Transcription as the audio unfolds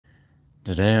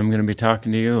Today I'm going to be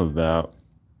talking to you about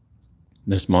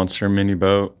this monster mini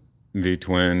boat,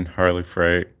 V-twin, Harley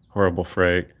freight, horrible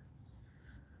freight,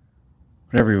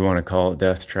 whatever you want to call it,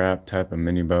 death trap type of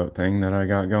mini boat thing that I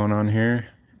got going on here.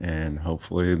 And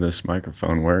hopefully this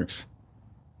microphone works.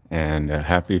 And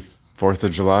happy 4th of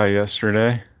July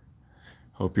yesterday.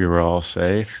 Hope you were all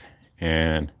safe.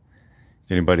 And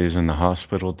if anybody's in the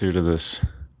hospital due to this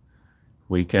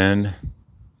weekend,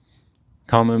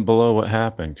 comment below what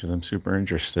happened because I'm super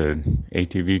interested.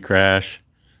 ATV crash,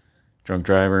 drunk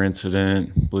driver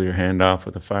incident, blew your hand off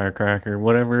with a firecracker,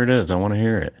 whatever it is, I want to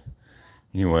hear it.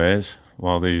 Anyways,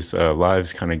 while these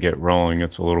lives kind of get rolling,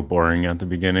 it's a little boring at the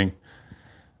beginning.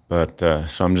 But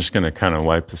so I'm just going to kind of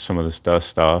wipe some of this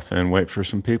dust off and wait for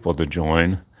some people to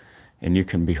join. And you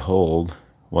can behold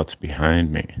what's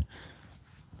behind me.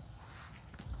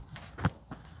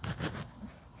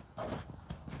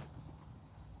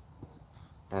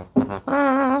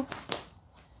 I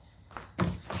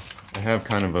have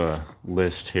kind of a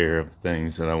list here of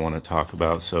things that I want to talk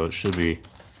about, so it should be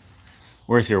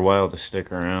worth your while to stick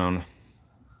around.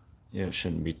 Yeah, it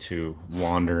shouldn't be too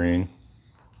wandering.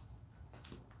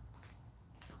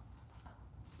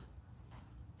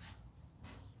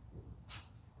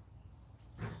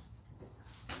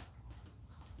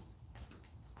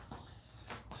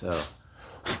 So,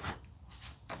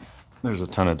 there's a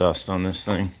ton of dust on this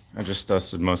thing. I just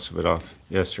dusted most of it off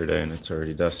yesterday and it's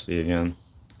already dusty again.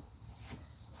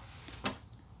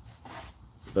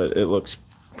 But it looks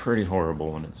pretty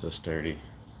horrible when it's this dirty.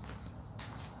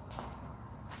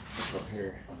 So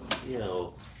here,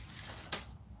 yo.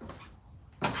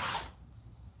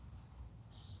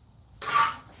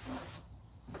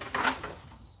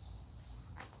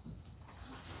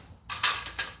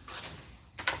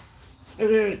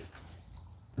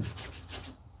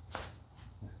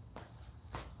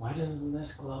 Why doesn't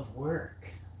this glove work?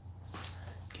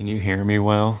 Can you hear me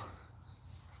well?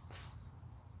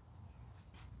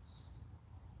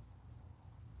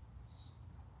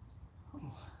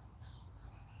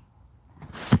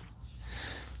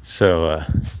 So,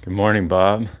 good morning,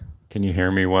 Bob. Can you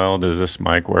hear me well? Does this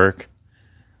mic work?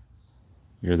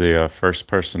 You're the first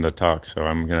person to talk, so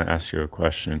I'm going to ask you a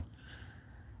question.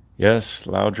 Yes,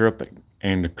 Loudrup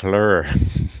and clear.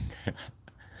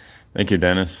 Thank you,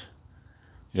 Dennis.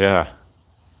 Yeah.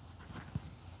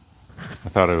 I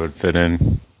thought it would fit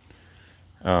in.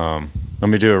 Let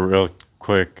me do a real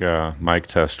quick mic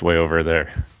test way over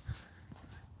there.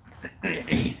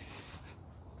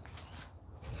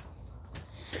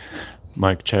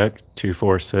 Mic check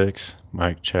 246.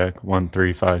 Mic check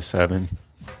 1357.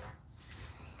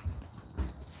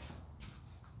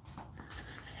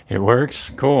 It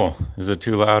works? Cool. Is it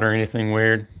too loud or anything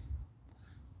weird?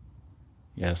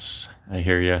 Yes, I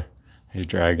hear ya. Hey,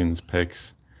 Dragons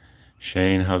Picks.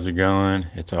 Shane, how's it going?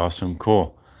 It's awesome.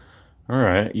 Cool. All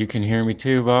right, you can hear me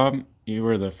too, Bob. You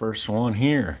were the first one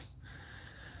here.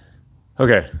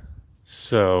 Okay,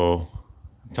 so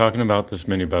I'm talking about this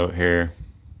mini boat here,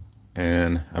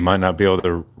 and I might not be able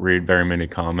to read very many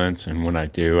comments, and when I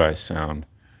do, I sound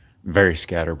very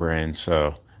scatterbrained,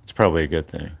 so it's probably a good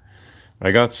thing.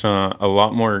 I got a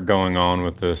lot more going on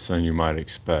with this than you might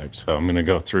expect, so I'm going to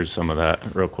go through some of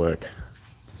that real quick.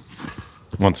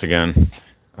 Once again,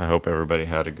 I hope everybody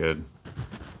had a good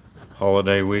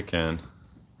holiday weekend.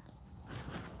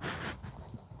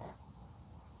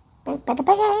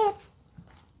 All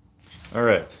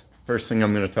right, first thing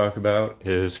I'm going to talk about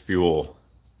is fuel.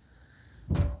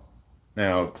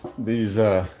 Now, these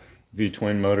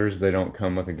V-twin motors, they don't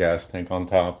come with a gas tank on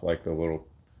top like the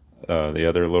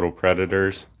other little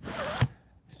Predators.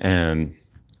 And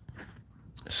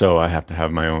so I have to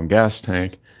have my own gas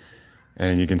tank.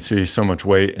 And you can see so much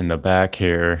weight in the back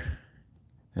here.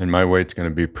 And my weight's going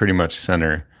to be pretty much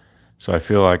center. So I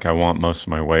feel like I want most of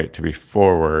my weight to be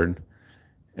forward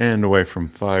and away from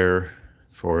fire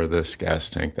for this gas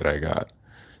tank that I got.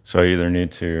 So I either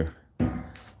need to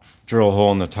drill a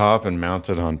hole in the top and mount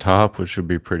it on top, which would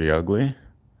be pretty ugly,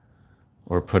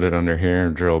 or put it under here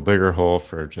and drill a bigger hole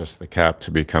for just the cap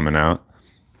to be coming out.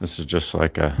 This is just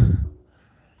like a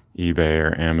eBay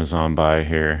or Amazon buy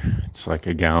here. It's like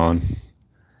 1.5 gallons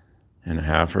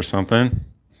or something.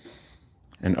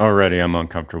 And already I'm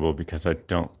uncomfortable because I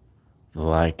don't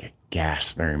like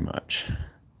gas very much.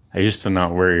 I used to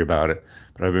not worry about it,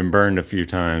 but I've been burned a few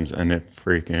times and it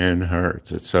freaking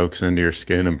hurts. It soaks into your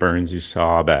skin and burns you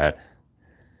so bad.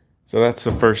 So that's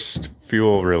the first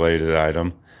fuel related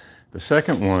item. The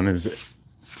second one is,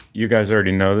 you guys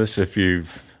already know this if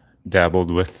you've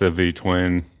dabbled with the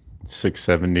V-twin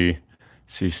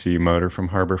 670cc motor from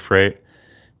Harbor Freight.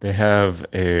 They have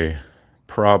a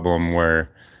problem where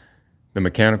the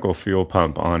mechanical fuel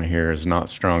pump on here is not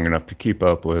strong enough to keep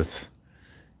up with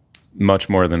much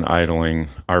more than idling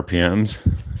RPMs.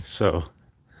 So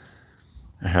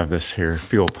I have this here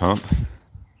fuel pump,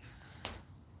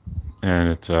 and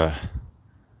it's a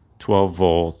 12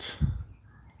 volt.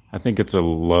 I think it's a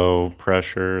low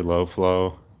pressure, low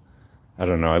flow. I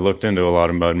don't know. I looked into a lot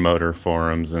of mud motor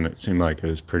forums and it seemed like it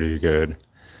was pretty good.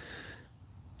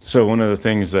 So one of the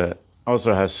things that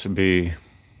also has to be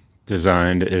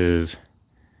designed is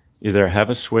either have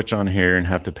a switch on here and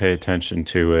have to pay attention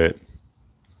to it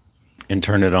and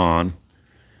turn it on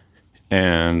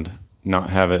and not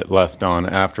have it left on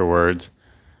afterwards,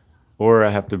 or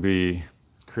I have to be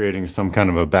creating some kind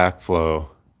of a backflow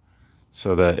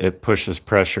so that it pushes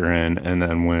pressure in, and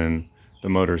then when the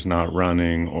motor's not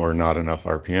running or not enough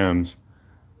RPMs,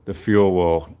 the fuel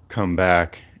will come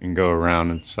back and go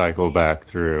around and cycle back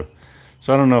through.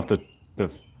 So I don't know if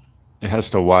it has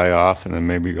to Y off and then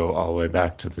maybe go all the way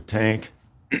back to the tank.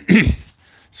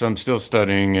 So I'm still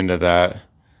studying into that.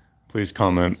 Please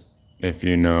comment if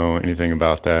you know anything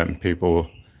about that, and people,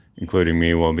 including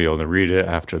me, will be able to read it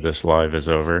after this live is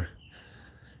over.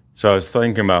 So I was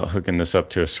thinking about hooking this up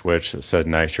to a switch that said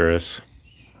nitrous,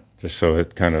 just so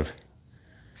it kind of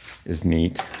is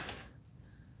neat.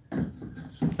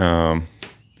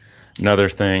 Another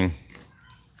thing,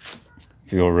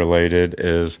 fuel related,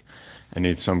 is I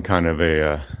need some kind of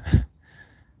a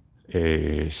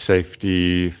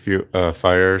safety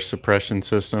fire suppression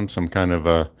system, some kind of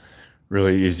a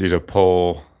really easy to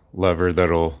pull lever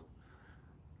that'll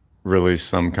release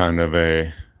some kind of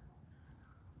a,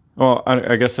 well,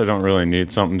 I guess I don't really need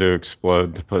something to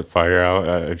explode to put fire out.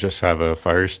 I just have a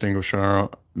fire extinguisher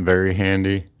very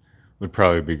handy, would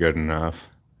probably be good enough.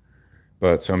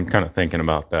 But so I'm kind of thinking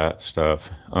about that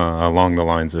stuff. Along the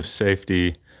lines of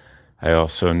safety, I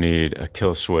also need a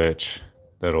kill switch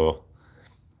that'll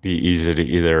be easy to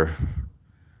either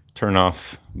turn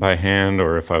off by hand,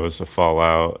 or if I was to fall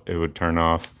out, it would turn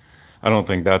off. I don't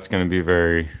think that's going to be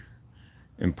very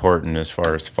important as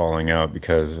far as falling out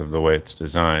because of the way it's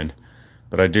designed.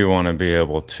 But I do want to be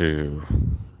able to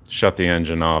shut the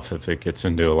engine off if it gets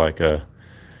into like a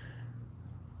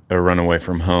runaway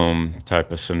from home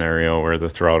type of scenario where the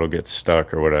throttle gets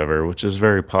stuck or whatever, which is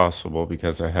very possible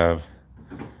because I have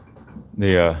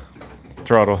the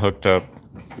throttle hooked up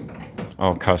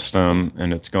all custom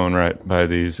and it's going right by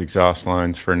these exhaust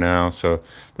lines for now. So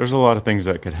there's a lot of things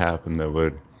that could happen that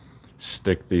would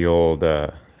stick the old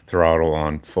throttle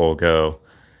on full go,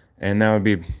 and that would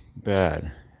be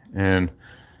bad. And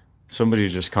somebody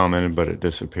just commented, but it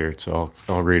disappeared, so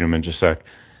I'll read them in just a sec.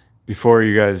 Before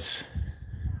you guys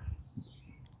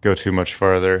go too much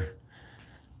farther,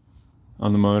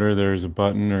 on the motor there's a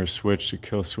button or a switch to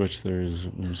kill switch. There's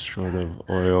short of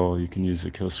oil, you can use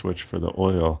the kill switch for the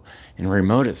oil and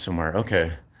remote it somewhere.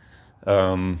 Okay,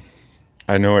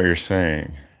 I know what you're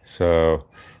saying. So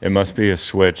it must be a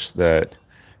switch that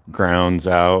grounds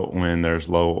out when there's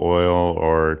low oil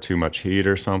or too much heat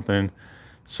or something.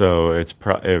 So it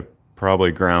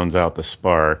probably grounds out the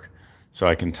spark, so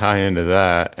I can tie into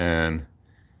that and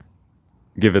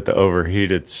give it the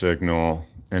overheated signal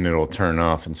and it'll turn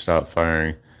off and stop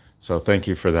firing. So thank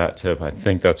you for that tip. I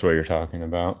think that's what you're talking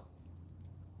about.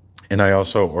 And I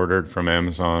also ordered from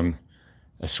Amazon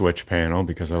a switch panel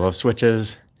because I love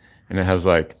switches, and it has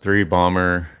like 3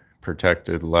 bomber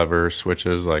protected lever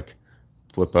switches, like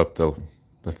flip up the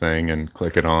thing and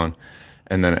click it on,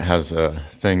 and then it has a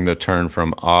thing to turn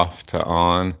from off to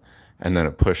on, and then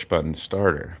a push button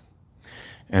starter.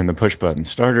 And the push button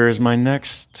starter is my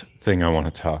next thing I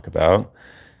want to talk about,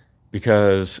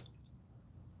 because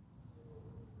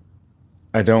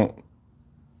I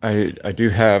do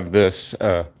have this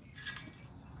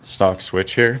stock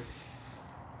switch here.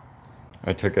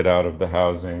 I took it out of the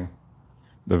housing,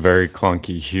 the very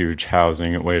clunky, huge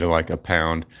housing. It weighed like a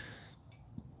pound,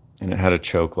 and it had a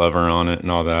choke lever on it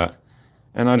and all that.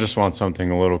 And I just want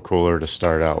something a little cooler to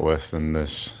start out with than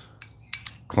this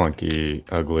clunky,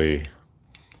 ugly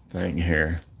thing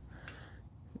here.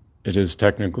 It is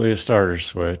technically a starter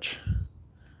switch,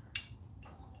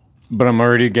 but I'm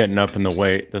already getting up in the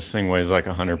weight. This thing weighs like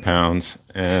 100 pounds,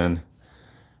 and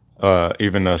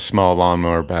even a small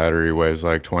lawnmower battery weighs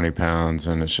like 20 pounds,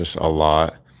 and it's just a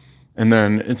lot. And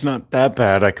then it's not that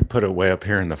bad. I could put it way up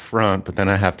here in the front, but then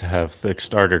I have to have thick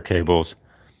starter cables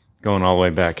going all the way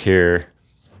back here.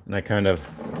 And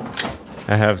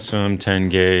I have some 10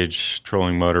 gauge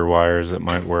trolling motor wires that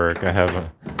might work. I have an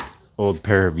old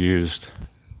pair of used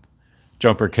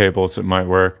jumper cables that might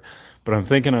work, but I'm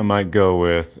thinking I might go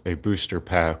with a booster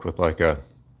pack with I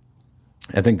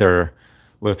think they're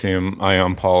lithium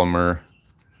ion polymer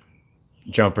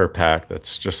jumper pack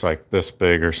that's just like this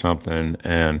big or something,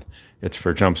 and it's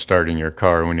for jump starting your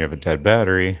car when you have a dead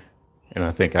battery. And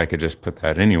I think I could just put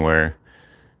that anywhere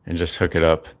and just hook it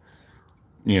up,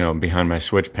 behind my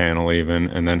switch panel even,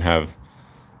 and then have,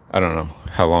 I don't know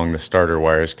how long the starter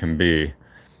wires can be,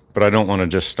 but I don't want to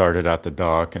just start it at the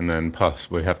dock and then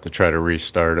possibly have to try to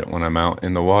restart it when I'm out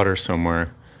in the water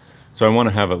somewhere. So I want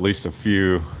to have at least a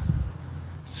few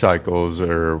cycles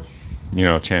or,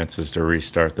 chances to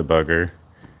restart the bugger,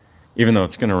 even though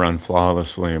it's going to run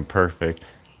flawlessly and perfect,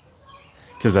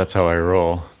 because that's how I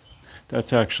roll.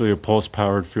 That's actually a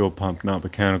pulse-powered fuel pump, not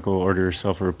mechanical. Order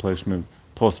yourself a replacement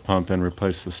pulse pump and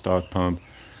replace the stock pump.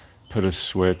 Put a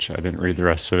switch. I didn't read the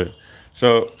rest of it.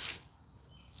 So,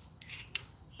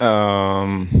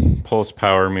 pulse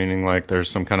power meaning like there's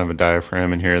some kind of a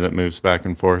diaphragm in here that moves back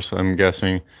and forth, so I'm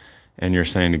guessing. And you're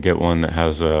saying to get one that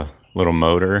has a little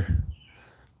motor.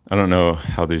 I don't know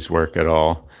how these work at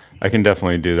all. I can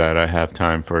definitely do that. I have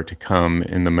time for it to come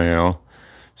in the mail.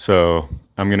 So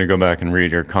I'm going to go back and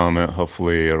read your comment.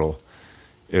 Hopefully it'll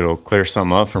clear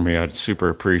something up for me. I'd super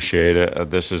appreciate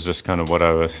it. This is just kind of what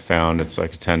I found. It's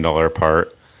like a $10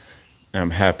 part.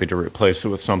 I'm happy to replace it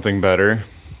with something better.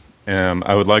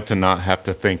 I would like to not have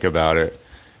to think about it.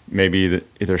 Maybe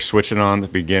either switch it on at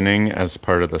the beginning as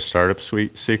part of the startup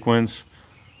sequence,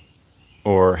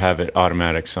 or have it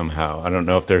automatic somehow. I don't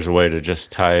know if there's a way to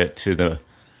just tie it to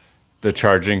the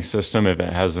charging system, if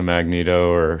it has a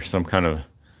magneto or some kind of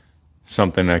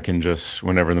something I can just,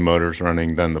 whenever the motor's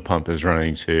running, then the pump is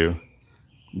running too.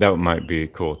 That might be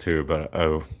cool too, but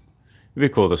it'd be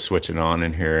cool to switch it on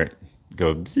and hear it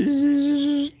go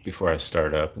bzzz before I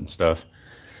start up and stuff.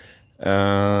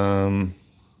 I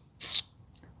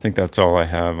think that's all I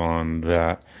have on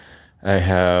that. I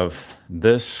have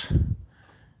this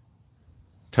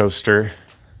toaster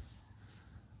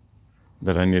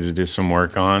that I need to do some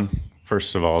work on.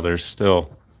 First of all, there's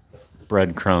still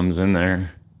breadcrumbs in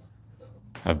there.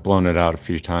 I've blown it out a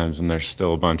few times and there's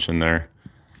still a bunch in there.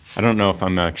 I don't know if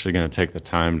I'm actually going to take the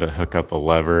time to hook up a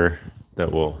lever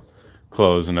that will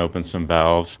close and open some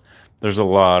valves. There's a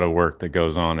lot of work that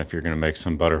goes on if you're going to make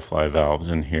some butterfly valves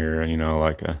in here,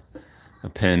 like a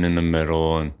pin in the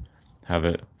middle and have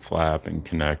it flap and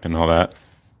connect and all that.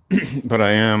 But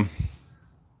I am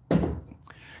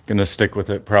going to stick with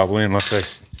it probably, unless I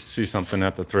see something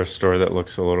at the thrift store that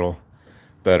looks a little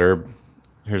better.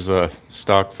 Here's a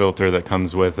stock filter that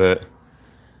comes with it,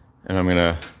 and I'm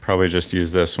gonna probably just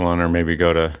use this one, or maybe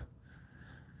go to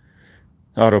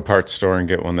auto parts store and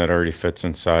get one that already fits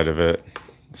inside of it.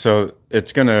 So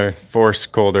it's gonna force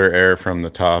colder air from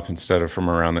the top instead of from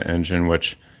around the engine,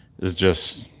 which is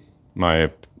just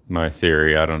my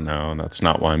theory. I don't know. That's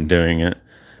not why I'm doing it.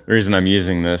 The reason I'm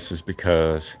using this is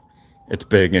because it's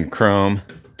big and chrome,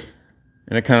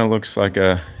 and it kind of looks like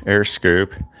a air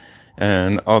scoop.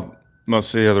 And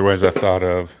most of the other ways I've thought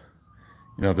of,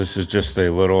 this is just a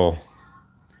little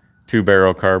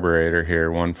 2-barrel carburetor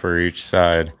here, one for each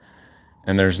side.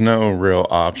 And there's no real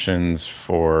options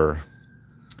for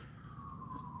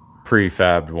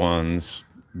prefabbed ones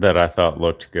that I thought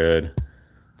looked good.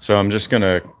 So I'm just going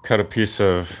to cut a piece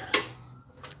of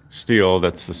steel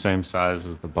that's the same size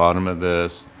as the bottom of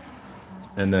this,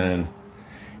 and then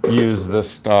use the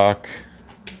stock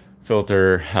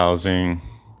filter housing.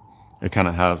 It kind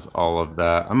of has all of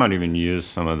that. I might even use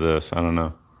some of this. I don't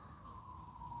know.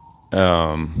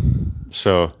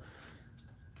 So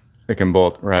it can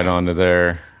bolt right onto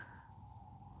there,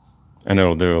 and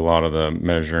it'll do a lot of the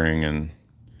measuring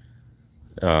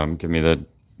and give me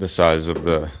the size of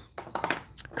the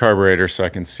carburetor so I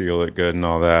can seal it good and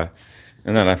all that.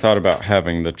 And then I thought about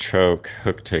having the choke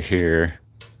hooked to here,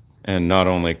 and not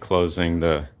only closing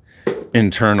the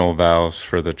internal valves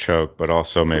for the choke, but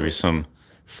also maybe some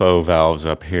faux valves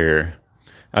up here.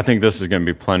 I think this is going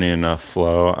to be plenty enough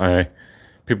flow.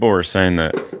 People were saying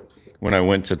that when I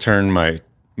went to turn my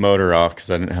motor off,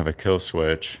 because I didn't have a kill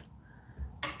switch,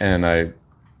 and I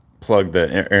plugged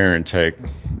the air intake,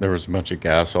 there was a bunch of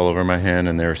gas all over my hand,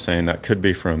 and they were saying that could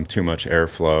be from too much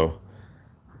airflow.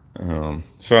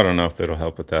 So I don't know if it'll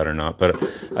help with that or not, but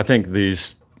I think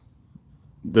this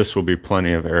will be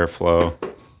plenty of airflow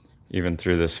even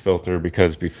through this filter,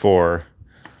 because before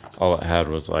all it had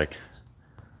was like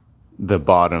the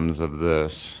bottoms of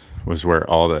this was where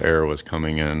all the air was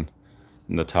coming in,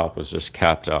 and the top was just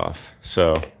capped off.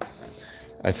 So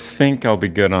I think I'll be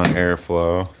good on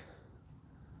airflow.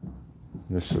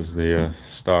 This is the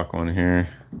stock one here.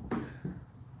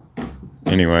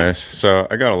 Anyways, so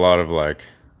I got a lot of like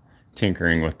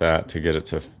tinkering with that to get it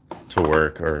to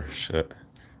work, or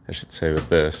I should say with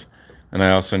this. And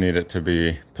I also need it to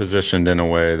be positioned in a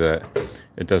way that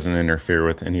it doesn't interfere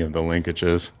with any of the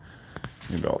linkages.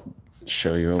 Maybe I'll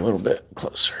show you a little bit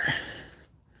closer.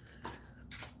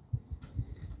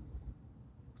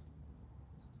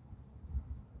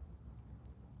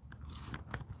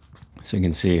 So you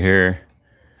can see here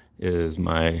is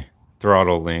my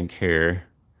throttle link here,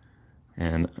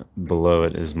 and below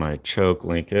it is my choke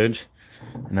linkage.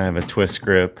 And I have a twist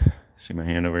grip. See my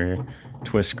hand over here?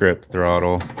 Twist grip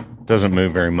throttle. Doesn't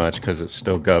move very much because it's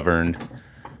still governed,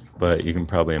 but you can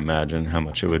probably imagine how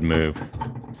much it would move.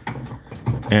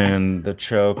 And the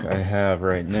choke I have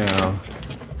right now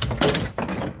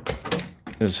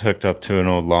is hooked up to an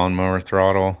old lawnmower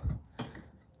throttle,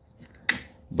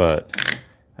 but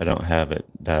I don't have it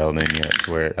dialed in yet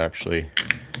to where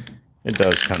it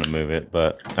does kind of move it,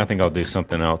 but I think I'll do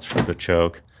something else for the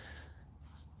choke.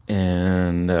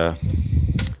 And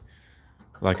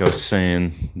like I was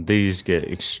saying, these get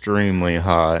extremely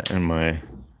hot and my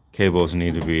cables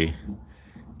need to be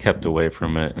kept away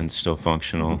from it and still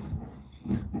functional.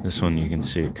 This one, you can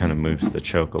see it kind of moves the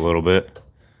choke a little bit,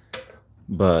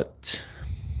 but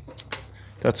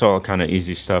that's all kind of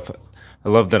easy stuff. I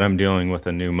love that I'm dealing with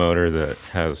a new motor that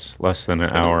has less than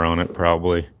an hour on it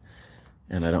probably,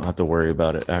 and I don't have to worry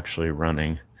about it actually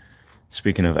running.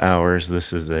 Speaking of hours,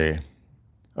 this is a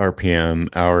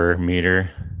RPM hour meter,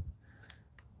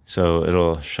 so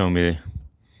it'll show me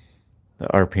the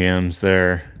RPMs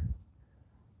there,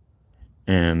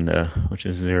 and which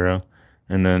is 0,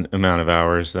 and then amount of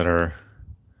hours that are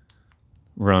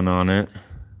run on it,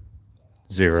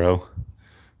 0.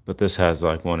 But this has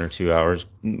like 1 or 2 hours,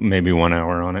 maybe 1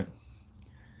 hour on it.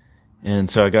 And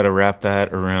so I got to wrap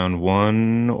that around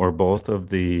one or both of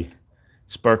the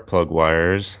spark plug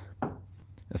wires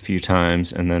a few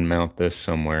times and then mount this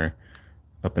somewhere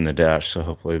up in the dash. So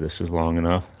hopefully this is long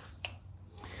enough.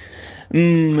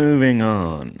 Moving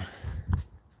on.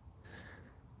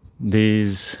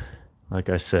 These, like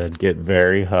I said, get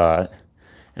very hot,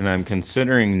 and I'm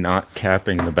considering not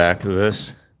capping the back of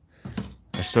this.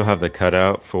 I still have the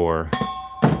cutout for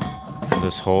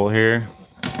this hole here,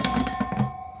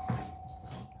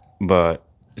 but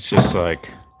it's just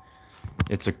like,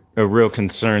 it's a real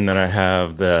concern that I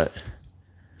have that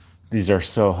these are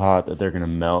so hot that they're gonna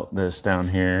melt this down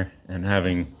here, and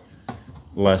having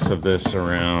less of this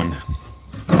around,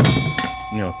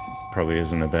 probably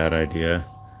isn't a bad idea.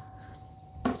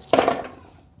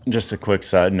 Just a quick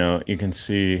side note, you can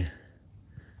see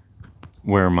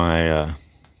where my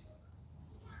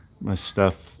my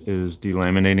stuff is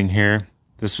delaminating here.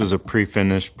 This was a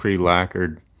pre-finished,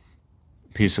 pre-lacquered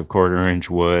piece of 1/4 inch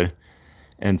wood,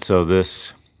 and so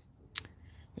this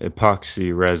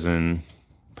epoxy resin,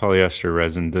 polyester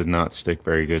resin, does not stick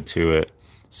very good to it.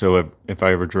 So if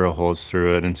I ever drill holes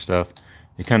through it and stuff,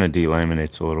 it kind of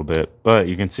delaminates a little bit, but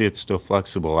you can see it's still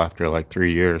flexible after like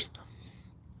 3 years,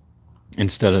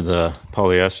 instead of the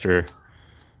polyester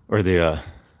or the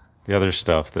other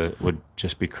stuff that would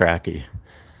just be cracky.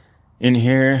 In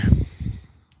here,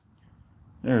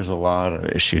 there's a lot of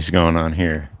issues going on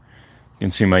here. You can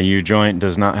see my U-joint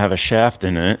does not have a shaft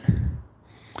in it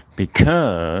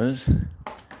because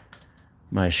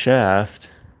my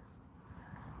shaft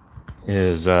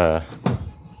is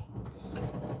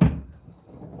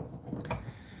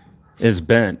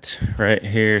bent right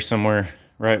here somewhere,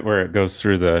 right where it goes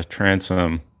through the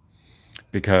transom,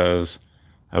 because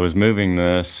I was moving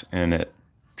this and it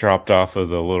dropped off of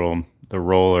the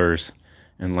rollers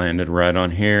and landed right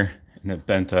on here, and it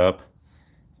bent up,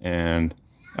 and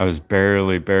I was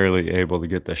barely able to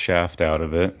get the shaft out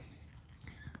of it.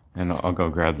 And I'll go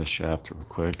grab the shaft real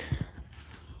quick.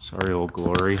 Sorry, Old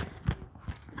Glory.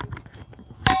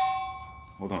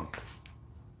 Hold on.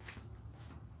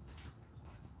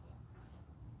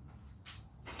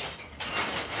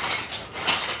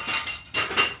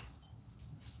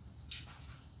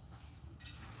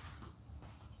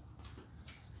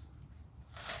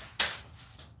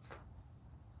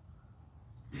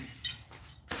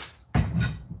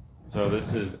 So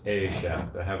this is a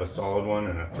shaft. I have a solid one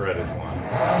and a threaded one.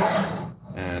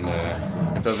 And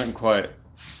it doesn't quite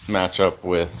match up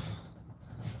with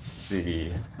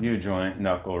the U-joint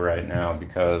knuckle right now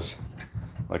because,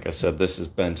 like I said, this is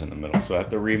bent in the middle. So I have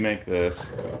to remake this,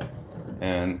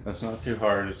 and that's not too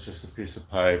hard. It's just a piece of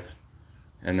pipe,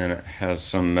 and then it has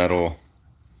some metal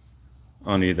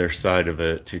on either side of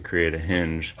it to create a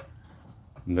hinge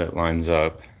that lines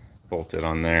up, bolted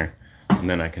on there. And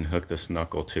then I can hook this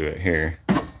knuckle to it here,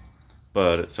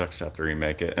 but it sucks to have to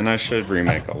remake it. And I should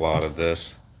remake a lot of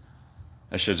this.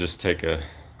 I should just take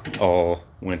all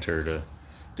winter to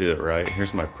do it right.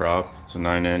 Here's my prop. It's a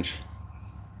 9-inch.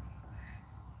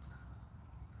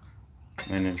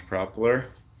 9-inch propeller.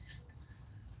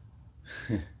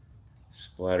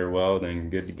 Splatter welding,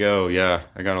 good to go. Yeah,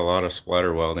 I got a lot of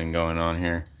splatter welding going on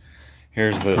here.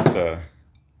 Here's this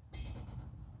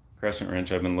crescent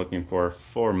wrench I've been looking for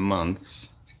months.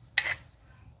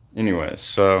 Anyways,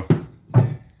 so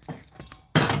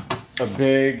a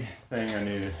big thing I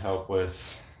need help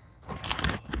with,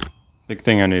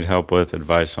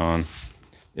 advice on,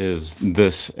 is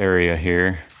this area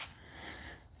here,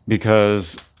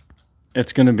 because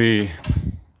it's going to be,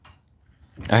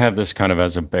 I have this kind of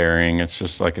as a bearing. It's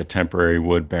just like a temporary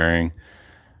wood bearing.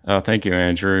 Thank you,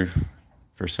 Andrew,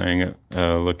 for saying it.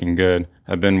 Looking good.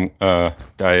 I've been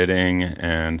dieting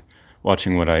and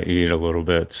watching what I eat a little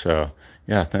bit. So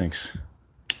yeah, thanks.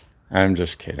 I'm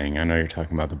just kidding. I know you're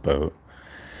talking about the boat.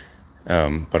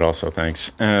 But also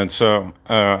thanks. And so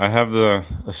I have a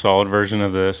solid version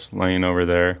of this laying over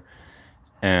there,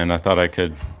 and I thought I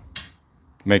could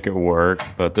make it work,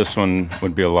 but this one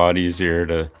would be a lot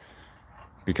easier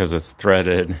because it's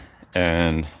threaded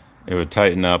and it would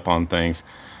tighten up on things.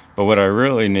 But what I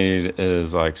really need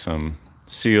is like some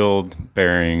sealed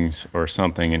bearings or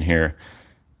something in here.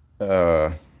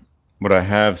 What I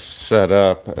have set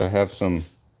up, I have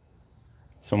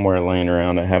somewhere laying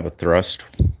around, I have a thrust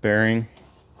bearing.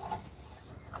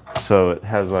 So it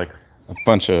has like a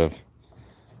bunch of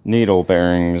needle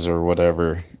bearings or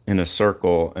whatever in a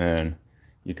circle, and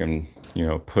you can,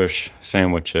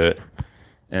 sandwich it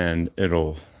and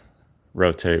it'll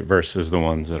rotate, versus the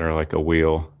ones that are like a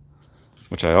wheel,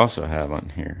 which I also have on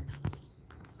here,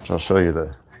 which I'll show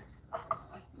you.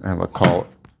 I have a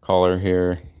collar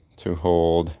here to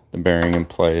hold the bearing in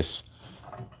place.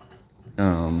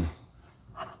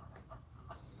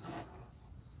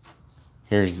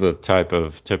 Here's the type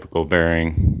of typical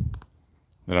bearing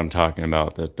that I'm talking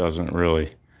about that doesn't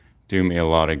really do me a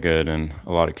lot of good in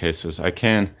a lot of cases.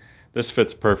 This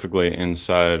fits perfectly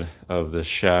inside of this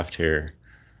shaft here.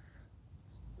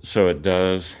 So it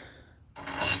does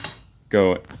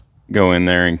go in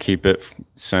there and keep it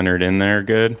centered in there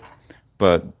good.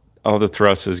 But all the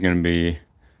thrust is going to be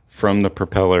from the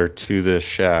propeller to this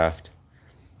shaft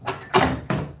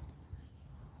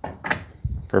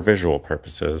for visual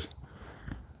purposes.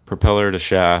 Propeller to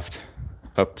shaft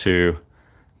up to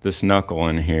this knuckle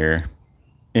in here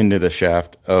into the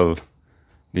shaft of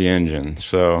the engine.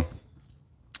 So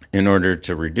in order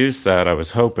to reduce that, I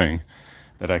was hoping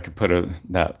that I could put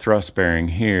that thrust bearing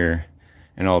here,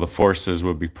 and all the forces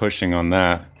would be pushing on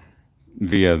that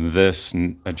via this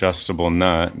adjustable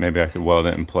nut. Maybe I could weld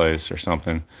it in place or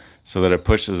something so that it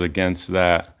pushes against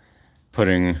that,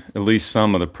 putting at least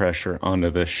some of the pressure onto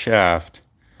this shaft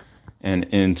and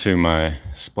into my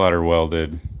splatter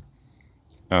welded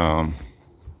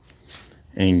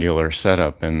angular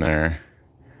setup in there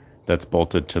that's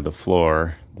bolted to the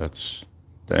floor, that's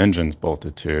the engine's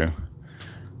bolted to.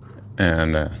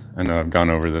 And I know I've gone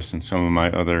over this in some of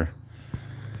my other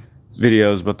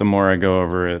videos, but the more I go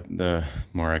over it, the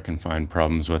more I can find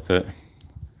problems with it.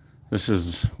 This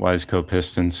is Wiseco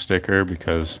piston sticker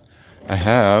because I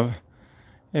have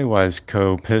a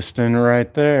Wiseco piston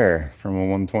right there from a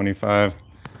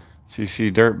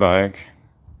 125cc dirt bike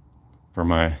for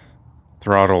my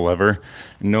throttle lever.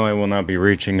 No, I will not be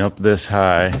reaching up this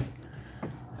high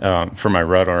for my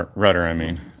rudder. I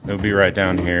mean, it'll be right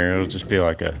down here. It'll just be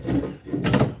like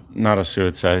not a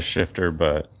suicide shifter,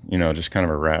 but just kind of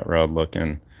a rat rod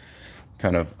looking,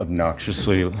 kind of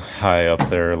obnoxiously high up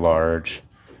there, large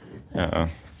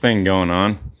thing going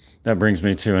on. That brings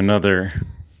me to another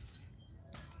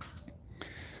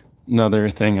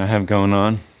thing I have going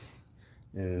on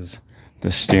is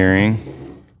the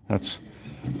steering. That's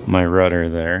my rudder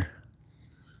there,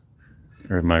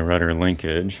 or my rudder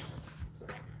linkage.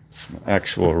 My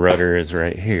actual rudder is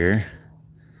right here,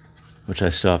 which I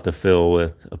still have to fill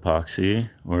with epoxy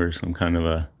or some kind of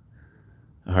a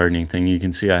hardening thing. You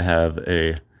can see I have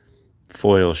a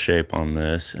foil shape on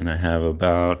this, and I have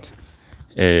about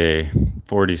a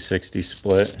 40-60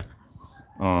 split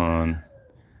on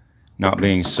not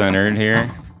being centered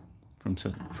here from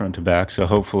front to back. So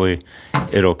hopefully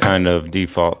it'll kind of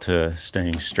default to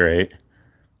staying straight.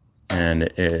 And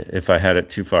if I had it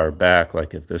too far back,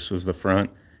 like if this was the front,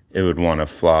 it would want to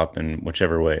flop in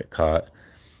whichever way it caught.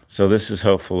 So this is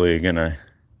hopefully gonna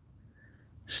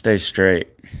stay straight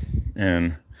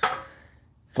and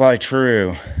fly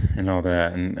true and all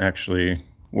that, and actually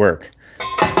work.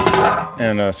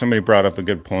 And somebody brought up a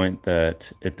good point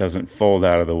that it doesn't fold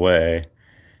out of the way.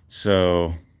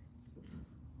 So,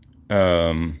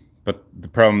 but the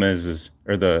problem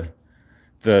or the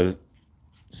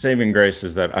saving grace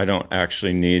is that I don't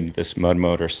actually need this mud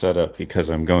motor setup because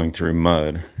I'm going through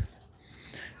mud.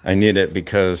 I need it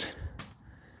because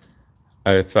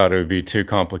I thought it would be too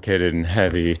complicated and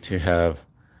heavy to have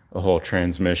a whole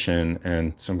transmission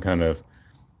and some kind of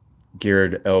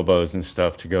geared elbows and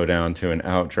stuff to go down to an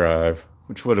outdrive,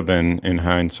 which would have been, in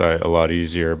hindsight, a lot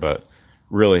easier, but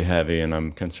really heavy. And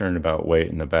I'm concerned about weight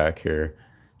in the back here,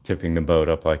 tipping the boat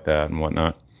up like that and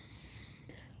whatnot.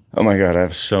 Oh my God, I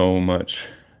have so much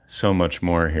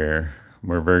more here.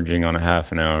 We're verging on a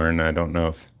half an hour, and I don't know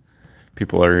if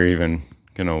people are even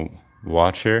gonna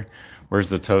watch here. Where's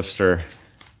the toaster?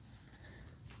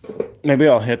 Maybe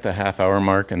I'll hit the half hour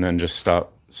mark and then just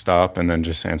stop and then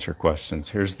just answer questions.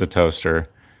 Here's the toaster.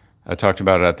 I talked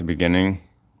about it at the beginning,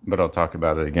 but I'll talk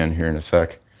about it again here in a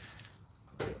sec.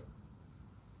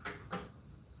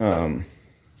 Where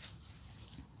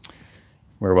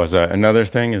was I? Another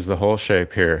thing is the hole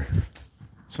shape here.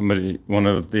 One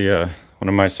of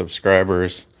my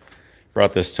subscribers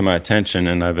brought this to my attention,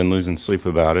 and I've been losing sleep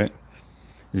about it.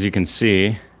 As you can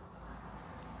see,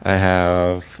 I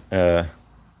have a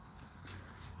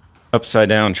upside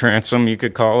down transom, you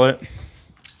could call it.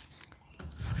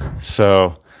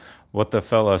 So what the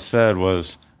fella said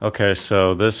was, okay,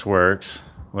 so this works,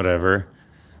 whatever.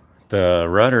 The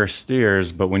rudder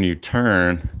steers, but when you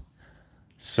turn,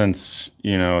 since,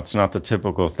 it's not the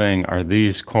typical thing, are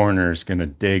these corners going to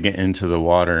dig into the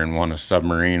water and want to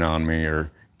submarine on me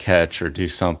or catch or do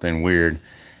something weird?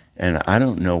 And I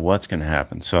don't know what's going to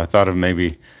happen. So I thought of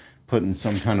maybe putting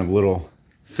some kind of little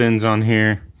fins on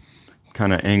here,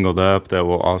 kind of angled up, that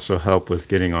will also help with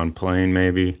getting on plane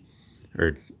maybe,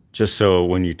 or just so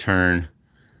when you turn,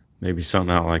 maybe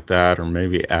something out like that, or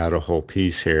maybe add a whole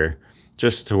piece here,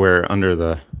 just to where under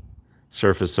the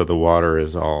surface of the water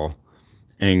is all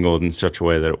angled in such a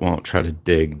way that it won't try to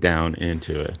dig down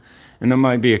into it. And that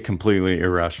might be a completely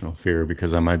irrational fear,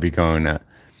 because I might be going at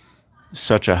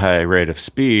such a high rate of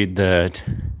speed that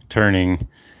turning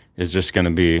is just going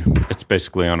to be, it's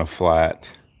basically on a flat,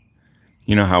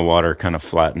 you know how water kind of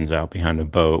flattens out behind a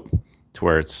boat to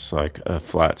where it's like a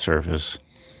flat surface.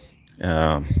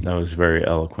 That was very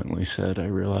eloquently said, I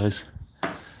realize.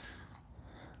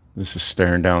 This is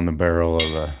staring down the barrel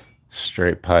of a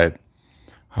straight pipe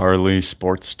Harley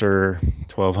Sportster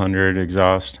 1200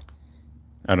 exhaust.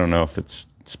 I don't know if it's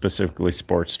specifically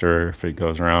Sportster, if it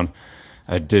goes around.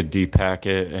 I did depack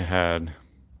it. It had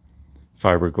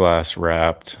fiberglass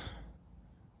wrapped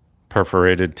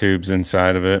perforated tubes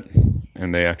inside of it,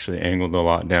 and they actually angled a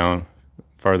lot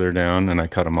farther down, and I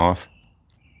cut them off.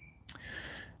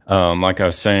 Like I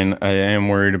was saying, I am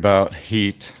worried about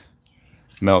heat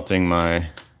melting my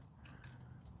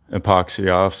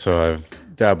epoxy off, so I've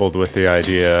dabbled with the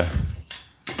idea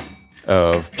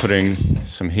of putting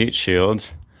some heat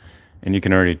shields, and you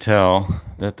can already tell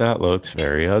that that looks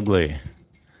very ugly.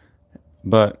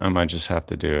 But I might just have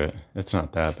to do it. It's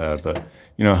not that bad, but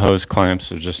hose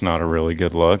clamps are just not a really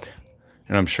good look.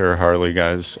 And I'm sure Harley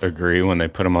guys agree when they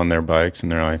put them on their bikes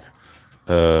and they're like,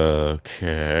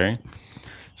 okay.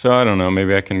 So I don't know,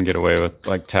 maybe I can get away with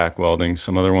like tack welding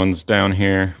some other ones down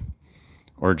here,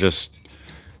 or just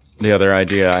the other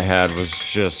idea I had was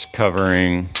just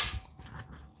covering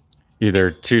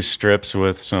either two strips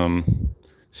with some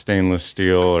stainless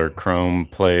steel or chrome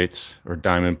plates or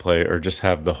diamond plate, or just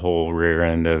have the whole rear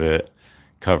end of it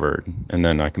covered, and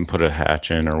then I can put a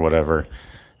hatch in or whatever.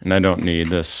 And I don't need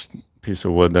this piece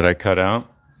of wood that I cut out.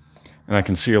 And I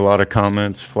can see a lot of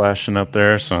comments flashing up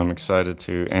there, so I'm excited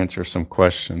to answer some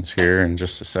questions here in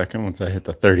just a second once I hit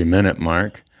the 30-minute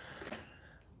mark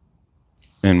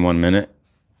in 1 minute.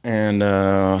 And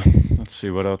let's see,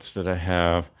 what else did I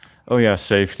have? Oh yeah,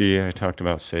 safety. I talked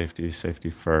about safety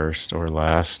first or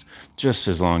last, just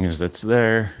as long as it's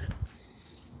there.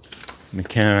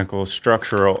 Mechanical,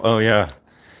 structural. Oh yeah,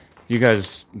 you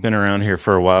guys been around here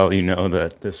for a while, you know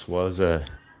that this was a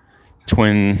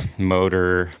twin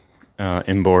motor,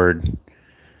 inboard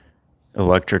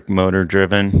electric motor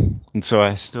driven. And so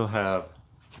I still have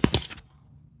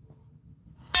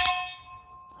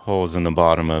holes in the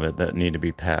bottom of it that need to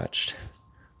be patched.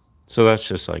 So that's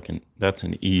just like that's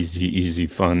an easy,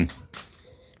 fun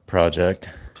project.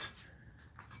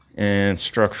 And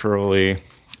structurally,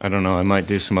 I don't know, I might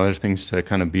do some other things to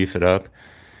kind of beef it up.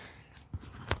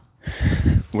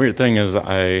 Weird thing is,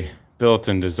 I built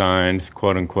and designed,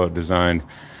 quote unquote designed,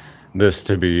 this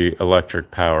to be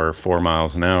electric power 4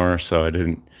 miles an hour, so I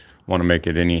didn't want to make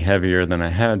it any heavier than I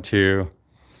had to.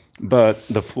 But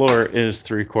the floor is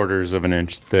 3/4 of an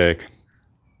inch thick,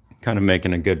 kind of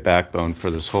making a good backbone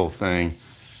for this whole thing.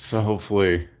 So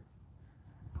hopefully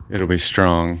it'll be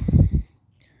strong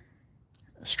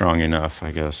enough,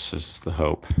 I guess, is the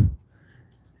hope.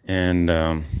 And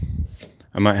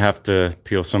I might have to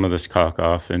peel some of this caulk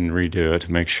off and redo it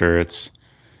to make sure it's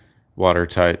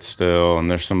watertight still, and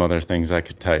there's some other things I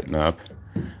could tighten up.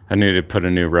 I need to put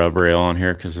a new rub rail on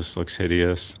here because this looks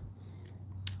hideous.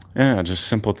 Yeah, just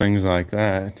simple things like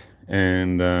that.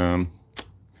 And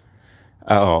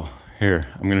oh, here,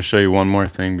 I'm going to show you one more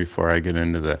thing before I get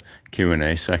into the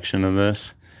Q&A section of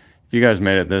this. If you guys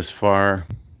made it this far,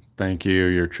 thank you.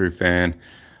 You're a true fan.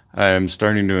 I'm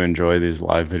starting to enjoy these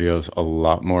live videos a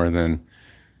lot more than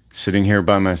sitting here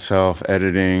by myself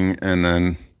editing and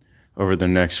then over the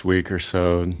next week or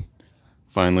so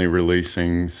finally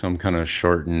releasing some kind of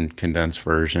shortened condensed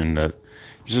version that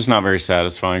is just not very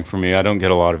satisfying for me. I don't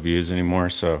get a lot of views anymore,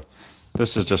 so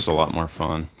this is just a lot more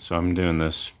fun. So I'm doing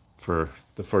this for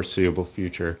the foreseeable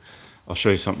future. I'll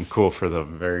show you something cool for the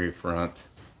very front.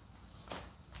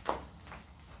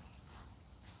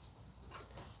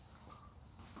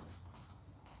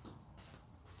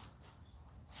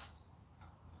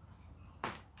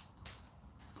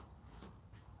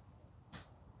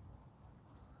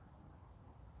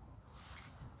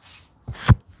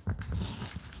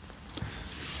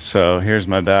 So here's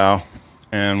my bow,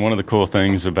 and one of the cool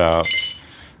things about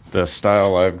the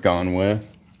style I've gone with,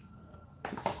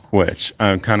 which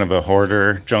I'm kind of a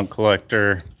hoarder, junk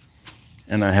collector,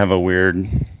 and I have a weird,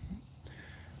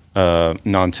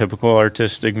 non-typical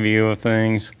artistic view of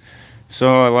things.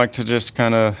 So I like to just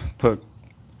kind of put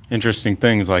interesting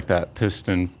things like that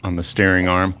piston on the steering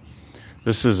arm.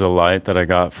 This is a light that I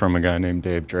got from a guy named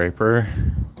Dave Draper.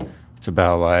 It's a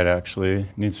bow light, actually.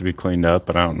 It needs to be cleaned up,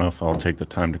 but I don't know if I'll take the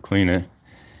time to clean it.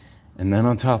 And then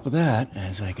on top of that,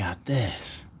 as I got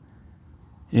this.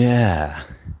 Yeah.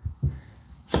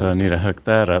 So I need to hook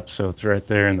that up so it's right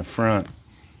there in the front.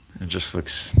 It just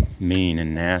looks mean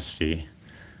and nasty.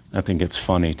 I think it's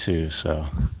funny too, so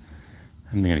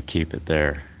I'm going to keep it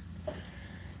there.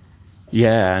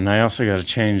 Yeah, and I also got to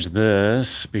change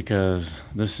this because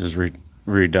this is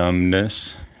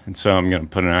redumbness. And so I'm going to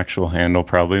put an actual handle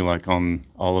probably like on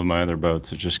all of my other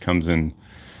boats. It just comes in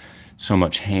so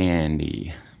much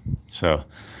handy. So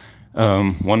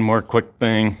one more quick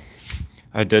thing.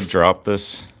 I did drop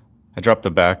this. I dropped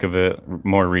the back of it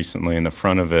more recently and the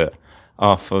front of it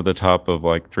off of the top of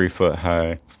like 3-foot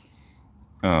high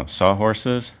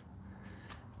sawhorses.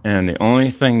 And the only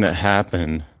thing that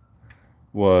happened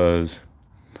was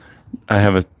I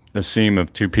have a seam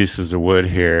of 2 pieces of wood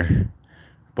here.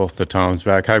 Both the toms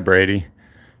back. Hi, Brady.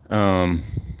 It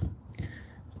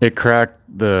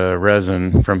cracked the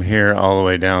resin from here all the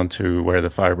way down to where the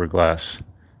fiberglass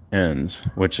ends,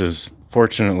 which is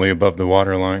fortunately above the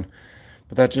water line.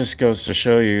 But that just goes to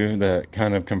show you, that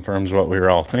kind of confirms what we were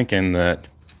all thinking, that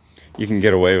you can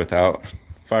get away without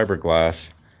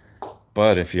fiberglass.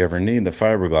 But if you ever need the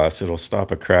fiberglass, it'll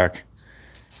stop a crack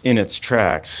in its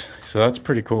tracks. So that's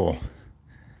pretty cool.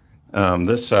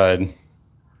 This side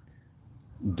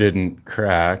didn't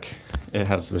crack. It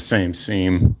has the same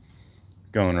seam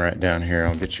going right down here.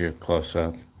 I'll get you a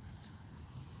close-up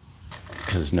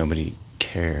because nobody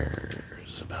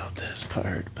cares about this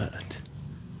part, but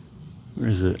where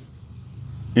is it?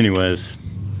 Anyways,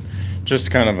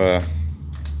 just kind of a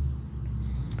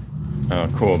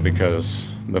cool,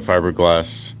 because the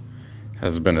fiberglass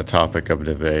has been a topic of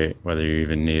debate whether you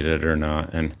even need it or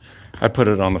not, and I put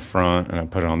it on the front and I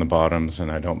put it on the bottoms,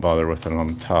 and I don't bother with it on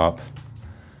the top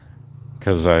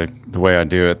because the way I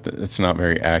do it, it's not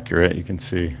very accurate. You can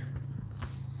see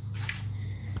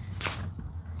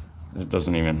it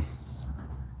doesn't even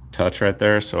touch right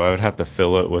there, so I would have to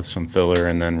fill it with some filler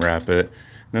and then wrap it,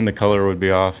 and then the color would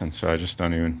be off, and so I just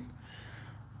don't even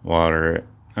water it.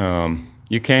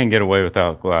 You can get away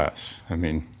without glass, I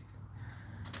mean,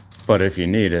 but if you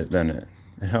need it, then it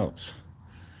helps.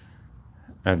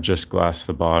 I've just glassed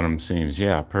the bottom seams.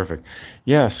 Yeah, perfect.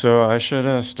 Yeah, so I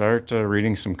should start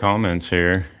reading some comments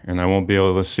here, and I won't be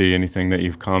able to see anything that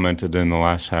you've commented in the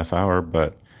last half hour,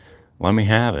 but let me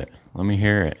have it. Let me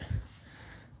hear it.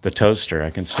 The toaster,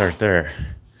 I can start there.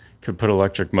 Could put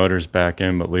electric motors back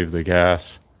in, but leave the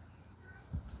gas.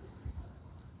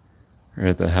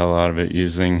 Get the hell out of it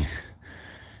using,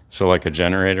 so like a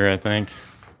generator, I think.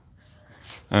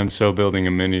 I'm so building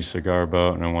a mini cigar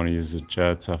boat, and I want to use the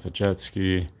jets off a jet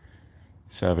ski.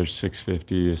 Savage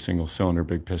 650, a single cylinder,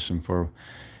 big piston for.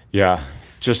 Yeah,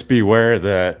 just beware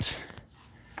that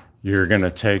you're going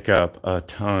to take up a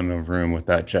ton of room with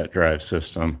that jet drive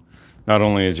system. Not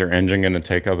only is your engine going to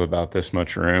take up about this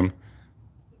much room,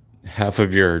 half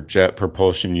of your jet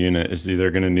propulsion unit is either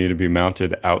going to need to be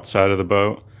mounted outside of the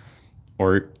boat,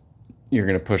 or you're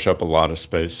going to push up a lot of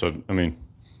space. So, I mean,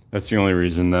 that's the only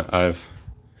reason that I've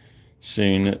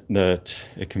seen that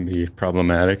it can be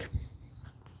problematic.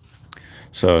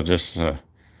 So just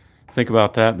think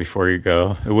about that before you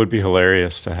go. It would be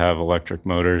hilarious to have electric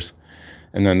motors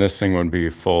And then this thing would be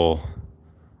full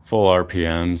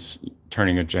RPMs,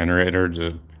 turning a generator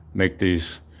to make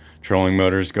these trolling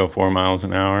motors go 4 miles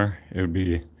an hour. It would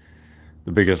be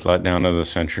the biggest letdown of the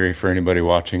century for anybody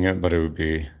watching it, but it would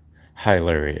be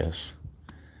hilarious.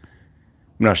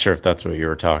 I'm not sure if that's what you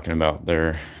were talking about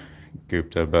there,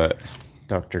 Gupta, but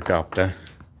Dr. Gupta.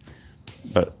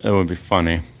 But it would be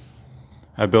funny.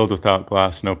 I build without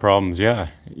glass, no problems. Yeah,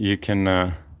 you can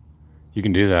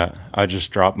do that. I just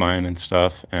dropped mine and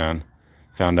stuff and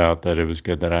found out that it was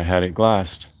good that I had it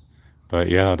glassed. But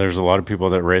yeah, there's a lot of people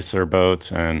that race their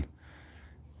boats and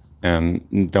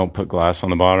don't put glass on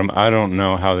the bottom. I don't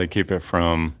know how they keep it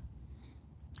from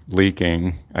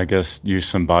leaking. I guess use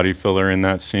some body filler in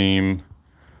that seam,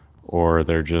 or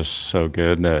they're just so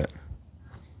good that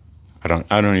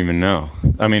I don't even know.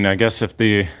 I mean, I guess if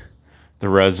the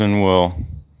resin will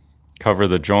cover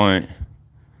the joint,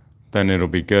 then it'll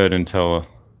be good until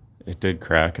it did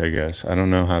crack, I guess. I don't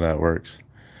know how that works.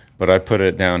 But I put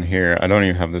it down here. I don't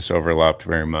even have this overlapped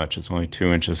very much. It's only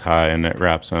 2 inches high and it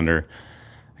wraps under.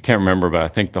 I can't remember, but I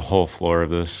think the whole floor of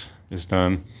this is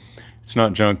done. It's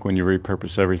not junk when you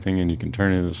repurpose everything and you can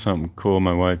turn it into something cool.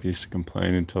 My wife used to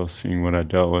complain until seeing what I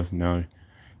dealt with. Now I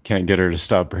can't get her to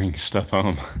stop bringing stuff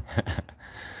home.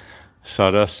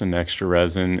 Sawdust and extra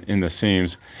resin in the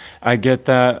seams. I get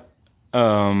that,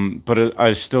 but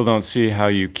I still don't see how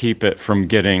you keep it from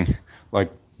getting,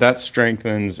 like, that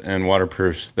strengthens and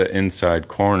waterproofs the inside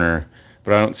corner,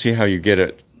 but I don't see how you get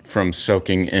it from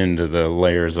soaking into the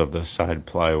layers of the side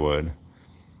plywood.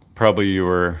 Probably you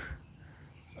were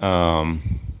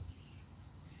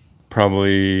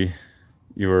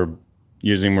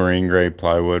using marine grade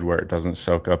plywood where it doesn't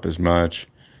soak up as much,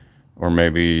 or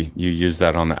maybe you use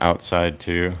that on the outside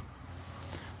too.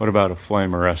 What about a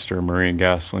flame arrestor? Marine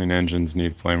gasoline engines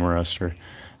need flame arrestor.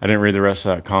 I didn't read the rest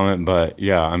of that comment, but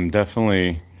yeah, I'm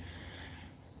definitely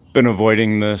been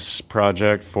avoiding this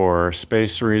project for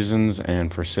space reasons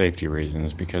and for safety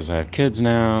reasons because I have kids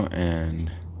now and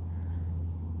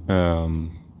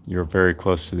you're very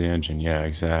close to the engine. Yeah,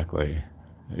 exactly.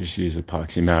 I just use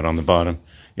epoxy mat on the bottom.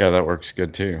 Yeah, that works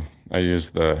good too. I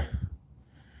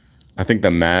think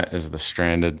the mat is the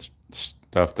stranded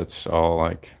stuff that's all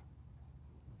like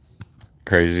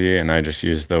crazy, and I just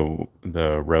use the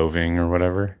roving or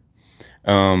whatever.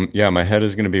 Yeah, my head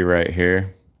is gonna be right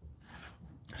here.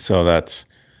 So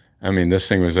I mean, this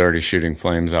thing was already shooting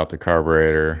flames out the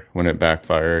carburetor when it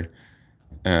backfired.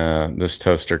 This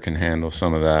toaster can handle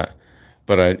some of that.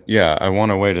 But I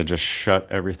want a way to just shut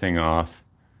everything off,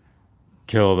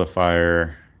 kill the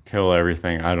fire, kill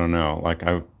everything. I don't know. Like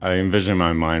I envision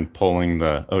my mind pulling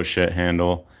the oh shit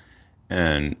handle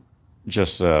and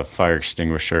just a fire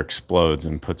extinguisher explodes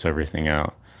and puts everything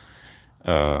out.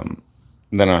 Then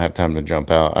I'll have time to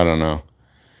jump out. I don't know.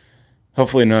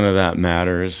 Hopefully none of that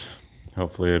matters.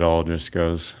 Hopefully it all just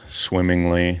goes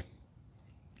swimmingly.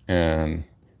 And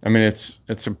I mean, it's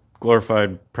a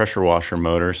glorified pressure washer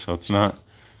motor, so it's not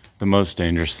the most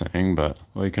dangerous thing, but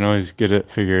well, you can always get it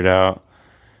figured out,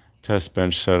 test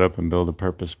bench setup, and build a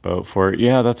purpose boat for it.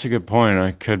 Yeah, that's a good point.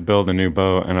 I could build a new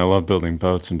boat, and I love building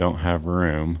boats and don't have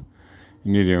room.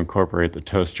 You need to incorporate the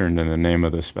toaster into the name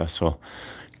of this vessel.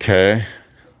 Okay,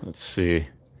 let's see.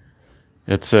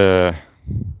 It's a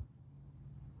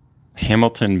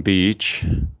Hamilton Beach.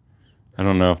 I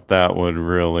don't know if that would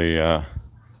really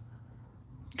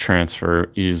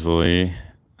transfer easily.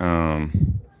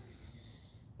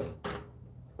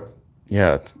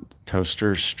 Yeah,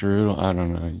 toaster strudel. I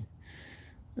don't know.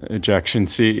 Ejection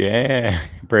seat. Yeah,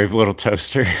 brave little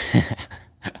toaster.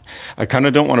 I kind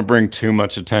of don't want to bring too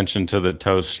much attention to the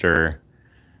toaster.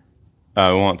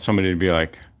 I want somebody to be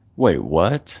like, wait,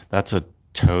 what? That's a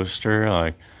toaster?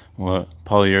 Like, what?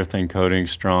 Polyurethane coating,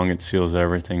 strong, it seals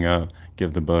everything up.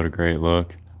 Give the boat a great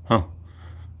look. Huh.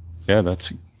 Yeah,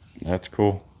 that's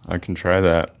cool. I can try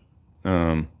that.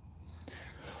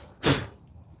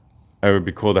 It would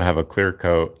be cool to have a clear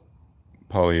coat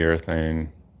polyurethane.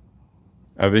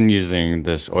 I've been using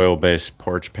this oil-based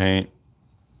porch paint,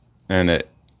 and it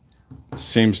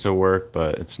seems to work,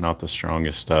 but it's not the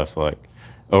strongest stuff. Like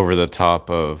over the top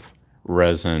of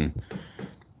resin,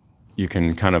 you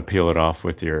can kind of peel it off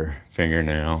with your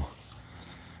fingernail.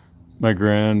 My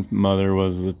grandmother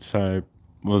was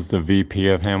the VP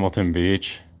of Hamilton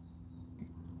Beach.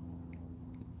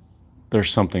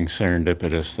 There's something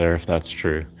serendipitous there, if that's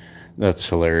true. That's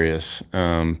hilarious.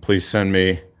 Please send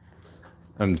me,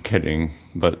 I'm kidding,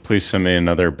 but please send me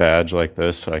another badge like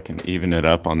this so I can even it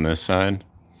up on this side.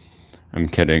 I'm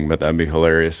kidding, but that'd be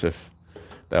hilarious if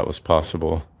that was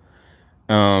possible.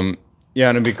 Yeah,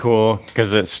 and it'd be cool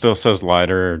because it still says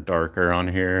lighter or darker on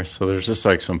here. So there's just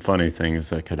like some funny things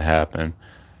that could happen.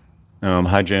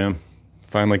 Hi Jim,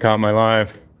 finally caught my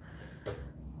live.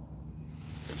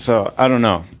 So I don't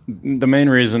know. The main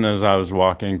reason is I was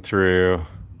walking through.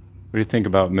 What do you think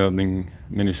about building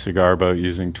mini cigar boat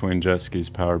using twin jet skis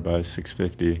powered by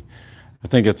 650? I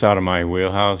think it's out of my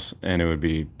wheelhouse and it would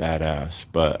be badass,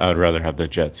 but I'd rather have the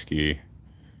jet ski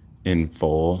in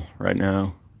full right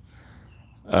now.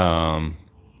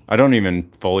 I don't even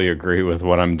fully agree with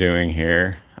what I'm doing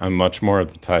here. I'm much more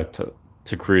of the type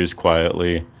to cruise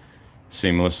quietly,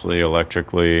 seamlessly,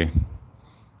 electrically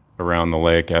around the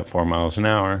lake at 4 miles an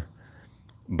hour.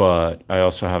 But I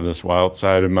also have this wild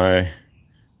side of my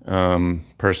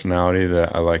personality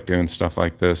that I like doing stuff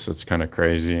like this. It's kind of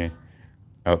crazy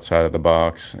outside of the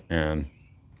box. And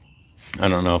I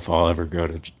don't know if I'll ever go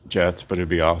to jets, but it'd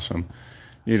be awesome.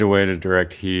 Need a way to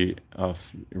direct heat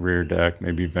off rear deck,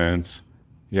 maybe vents.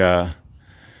 Yeah,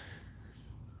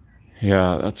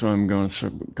 yeah, that's what I'm going to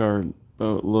guard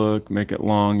boat look, make it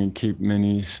long and keep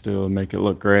mini still, make it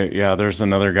look great. Yeah, there's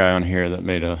another guy on here that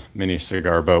made a mini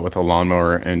cigar boat with a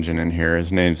lawnmower engine in here.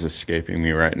 His name's escaping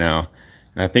me right now.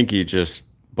 And I think he just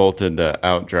bolted the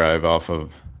outdrive off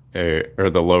of or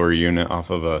the lower unit off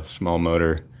of a small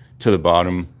motor to the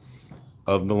bottom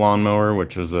of the lawnmower,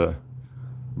 which was a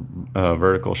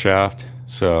vertical shaft.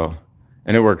 So,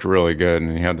 and it worked really good.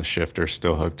 And he had the shifter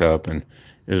still hooked up, and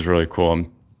it was really cool.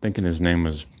 I'm thinking his name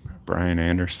was Brian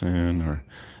Anderson, or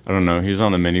I don't know. He's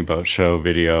on the mini boat show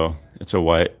video. It's a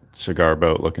white cigar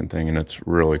boat looking thing, and it's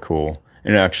really cool.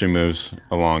 And it actually moves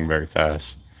along very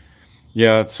fast.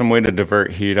 Yeah, it's some way to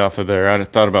divert heat off of there.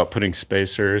 I'd thought about putting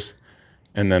spacers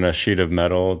and then a sheet of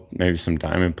metal, maybe some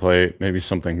diamond plate, maybe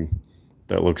something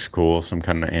that looks cool, some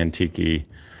kind of antique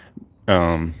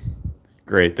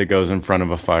grate that goes in front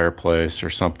of a fireplace or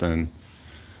something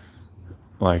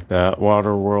like that.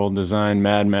 Water World Design,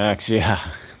 Mad Max. Yeah,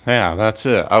 yeah, that's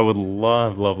it. I would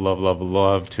love, love, love, love,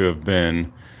 love to have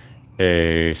been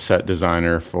a set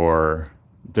designer for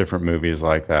different movies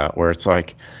like that, where it's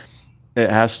like it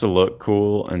has to look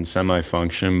cool and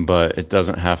semi-function, but it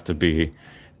doesn't have to be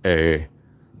a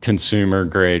consumer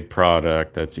grade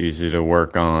product that's easy to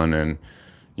work on, and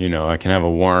I can have a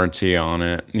warranty on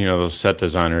it. Those set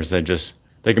designers,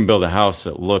 they can build a house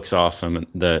that looks awesome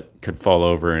that could fall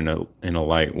over in a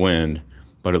light wind,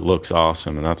 but it looks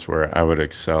awesome, and that's where I would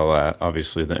excel at.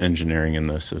 Obviously, the engineering in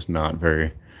this is not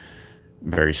very,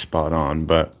 very spot on,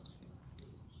 but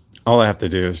all I have to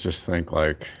do is just think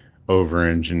like over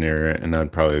engineer it, and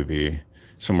I'd probably be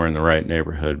somewhere in the right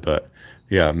neighborhood. But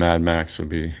yeah, Mad Max would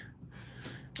be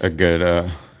a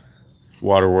good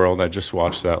Waterworld. I just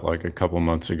watched that like a couple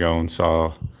months ago and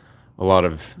saw a lot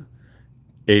of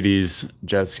 80s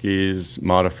jet skis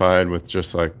modified with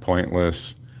just like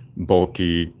pointless,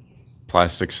 bulky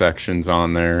plastic sections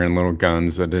on there and little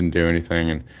guns that didn't do anything.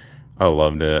 And I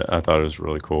loved it. I thought it was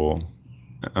really cool.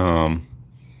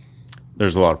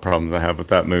 There's a lot of problems I have with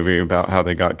that movie about how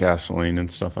they got gasoline and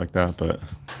stuff like that. But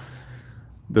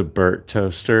the Burt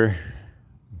toaster,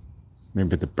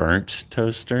 maybe the burnt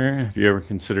toaster. Have you ever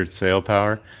considered sail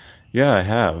power? Yeah, I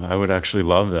have. I would actually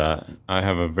love that. I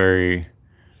have a very,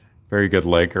 very good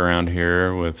lake around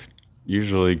here with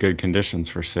usually good conditions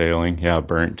for sailing. Yeah,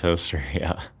 burnt toaster.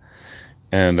 Yeah.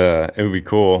 And it would be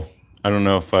cool. I don't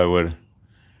know if I would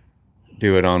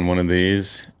do it on one of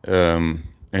these.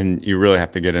 And you really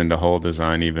have to get into hull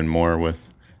design even more with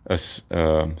a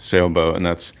sailboat. And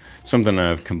that's something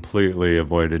I've completely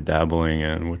avoided dabbling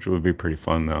in, which would be pretty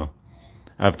fun though.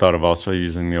 I've thought of also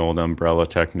using the old umbrella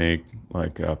technique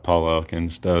like Paul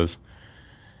Elkins does.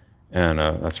 And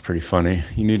that's pretty funny.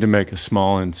 You need to make a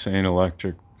small, insane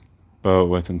electric boat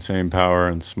with insane power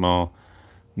and small,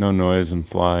 no noise and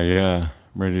fly. Yeah,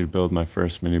 I'm ready to build my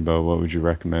first mini boat. What would you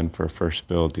recommend for a first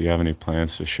build? Do you have any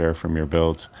plans to share from your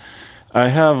builds? I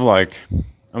have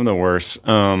I'm the worst.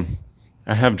 I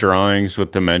have drawings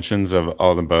with dimensions of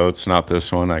all the boats, not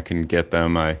this one. I can get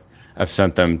them. I've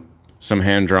sent them some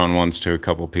hand-drawn ones to a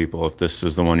couple people if this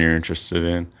is the one you're interested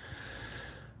in.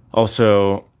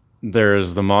 Also,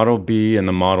 there's the Model B and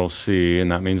the Model C,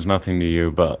 and that means nothing to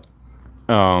you, but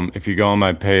if you go on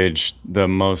my page, the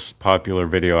most popular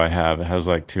video I have, it has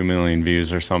like 2 million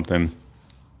views or something,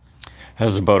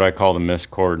 has a boat I call the Miss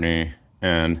Courtney,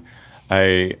 and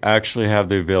I actually have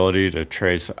the ability to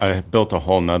trace. I built a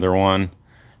whole nother one,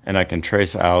 and I can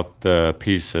trace out the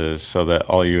pieces so that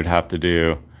all you would have to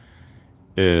do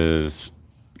is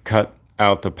cut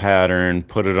out the pattern,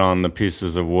 put it on the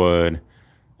pieces of wood,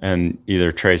 and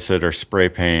either trace it or spray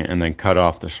paint, and then cut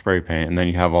off the spray paint, and then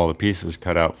you have all the pieces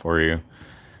cut out for you.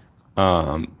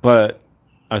 But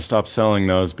I stopped selling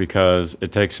those because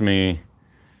it takes me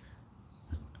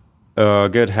a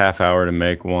good half hour to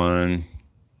make one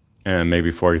and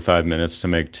maybe 45 minutes to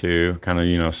make two, kind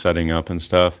of, setting up and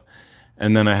stuff.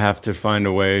 And then I have to find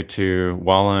a way to,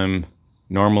 while I'm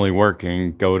normally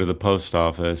working, go to the post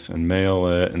office and mail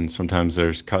it. And sometimes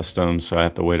there's customs, so I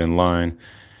have to wait in line.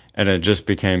 And it just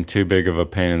became too big of a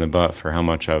pain in the butt for how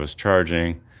much I was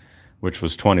charging, which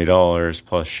was $20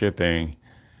 plus shipping.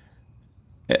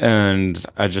 And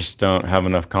I just don't have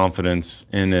enough confidence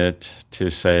in it to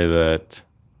say that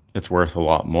it's worth a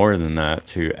lot more than that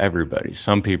to everybody.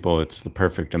 Some people, it's the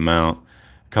perfect amount.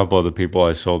 A couple of the people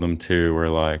I sold them to were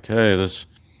like, hey, this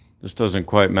doesn't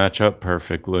quite match up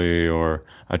perfectly, or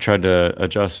I tried to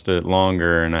adjust it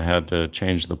longer and I had to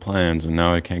change the plans and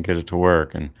now I can't get it to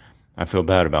work. And I feel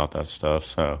bad about that stuff.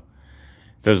 So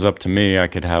if it was up to me, I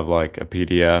could have like a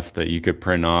PDF that you could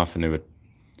print off and it would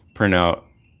print out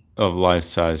of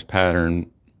life-size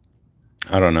pattern.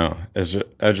 I don't know.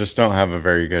 I just don't have a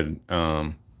very good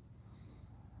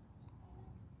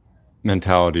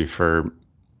mentality for,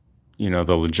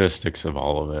 the logistics of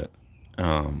all of it.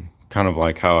 Kind of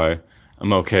like how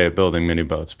I'm okay at building mini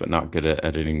boats, but not good at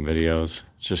editing videos.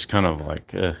 It's just kind of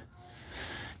like,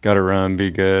 gotta run,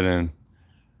 be good, and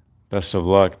best of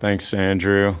luck. Thanks,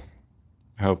 Andrew.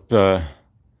 Hope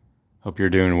you're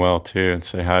doing well too, and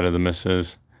say hi to the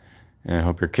missus. And I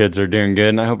hope your kids are doing good,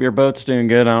 and I hope your boat's doing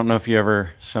good. I don't know if you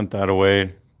ever sent that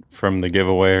away from the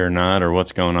giveaway or not, or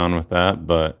what's going on with that,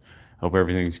 but hope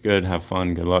everything's good. Have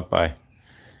fun. Good luck. Bye.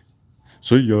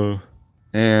 See ya.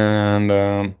 And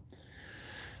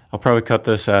I'll probably cut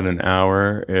this at an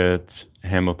hour. It's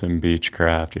Hamilton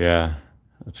Beechcraft. Yeah,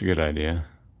 that's a good idea.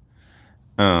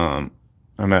 I'm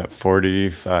at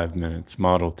 45 minutes.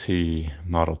 Model T,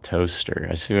 model toaster.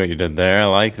 I see what you did there. I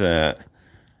like that.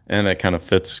 And it kind of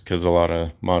fits because a lot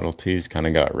of Model Ts kind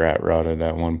of got rat rotted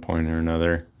at one point or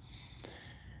another.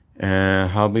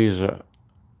 And hobbies are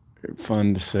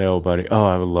fun to sail, buddy. Oh,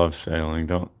 I would love sailing.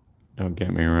 Don't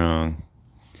get me wrong.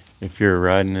 If you're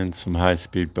riding in some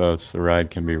high-speed boats, the ride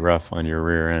can be rough on your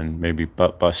rear end. Maybe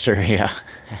butt buster, yeah.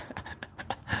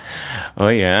 Oh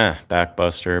yeah, back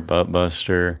buster, butt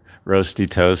buster, roasty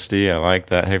toasty. I like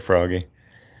that. Hey, Froggy.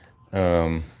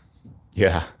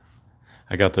 Yeah.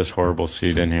 I got this horrible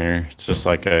seat in here. It's just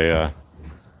like I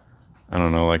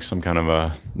don't know, like some kind of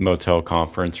a motel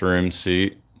conference room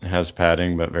seat. It has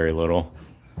padding, but very little.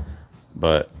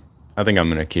 But I think I'm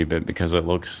going to keep it because it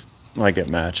looks like it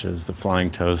matches the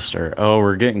flying toaster. Oh,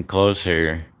 we're getting close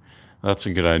here. That's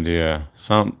a good idea.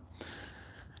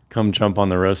 Come jump on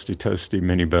the roasty toasty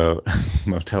mini boat.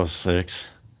 Motel 6.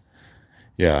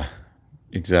 Yeah,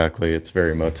 exactly. It's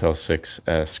very Motel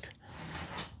 6-esque.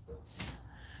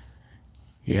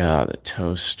 Yeah, the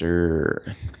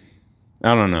toaster.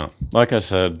 I don't know. Like I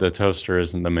said, the toaster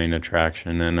isn't the main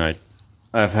attraction, and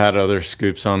I've had other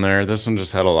scoops on there. This one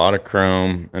just had a lot of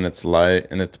chrome, and it's light,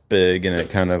 and it's big, and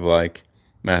it kind of like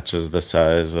matches the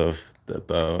size of the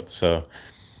boat. So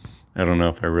I don't know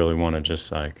if I really want to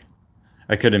just like,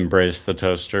 I could embrace the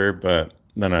toaster, but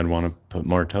then I'd want to put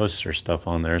more toaster stuff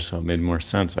on there, so it made more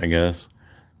sense, I guess.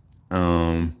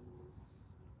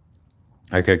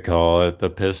 I could call it the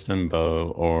piston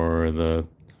boat or the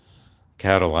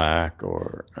Cadillac,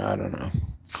 or I don't know.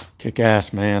 Kick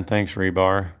ass, man. Thanks,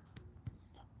 Rebar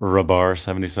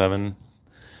 77.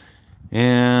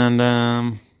 And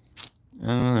I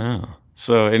don't know.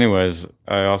 So anyways,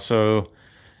 I also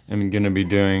am going to be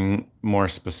doing more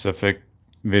specific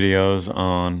videos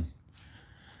on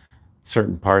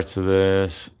certain parts of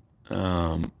this.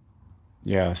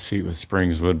 Yeah, a seat with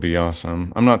springs would be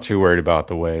awesome. I'm not too worried about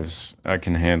the waves. I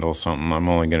can handle something. I'm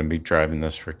only going to be driving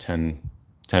this for 10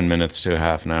 minutes to a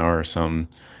half an hour or something.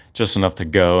 Just enough to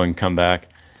go and come back.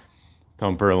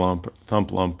 Thump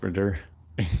lumpeter,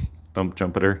 thump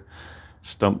jumpeter,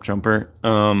 stump jumper.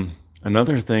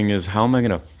 Another thing is, how am I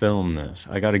going to film this?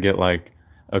 I got to get like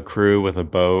a crew with a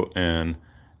boat and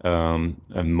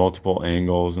multiple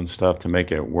angles and stuff to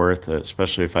make it worth it,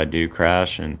 especially if I do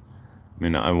crash. And I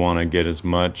mean, I want to get as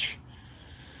much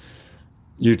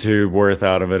YouTube worth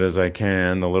out of it as I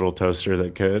can. The little toaster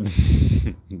that could,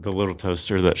 the little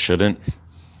toaster that shouldn't.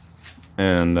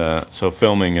 And so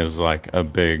filming is like a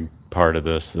big part of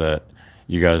this that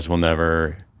you guys will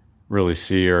never really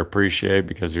see or appreciate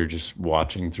because you're just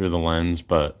watching through the lens.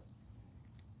 But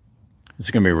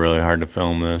it's going to be really hard to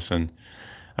film this. And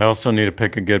I also need to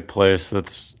pick a good place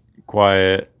that's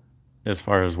quiet as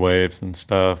far as waves and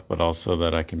stuff, but also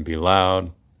that I can be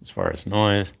loud as far as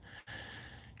noise.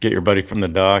 Get your buddy from the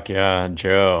dock. Yeah,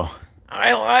 Joe.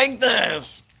 I like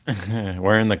this.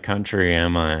 Where in the country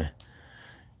am I?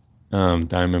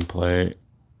 Diamond plate.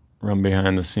 run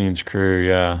behind the scenes crew.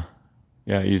 Yeah.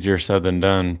 Yeah. Easier said than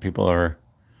done. People are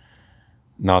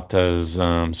not as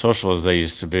social as they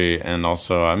used to be. And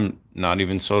also, I'm not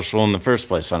even social in the first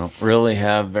place. I don't really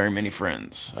have very many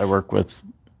friends. I work with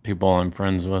people I'm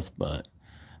friends with, but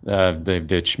they've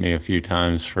ditched me a few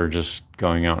times for just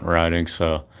going out and riding.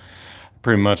 So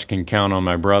pretty much can count on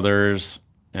my brothers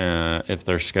if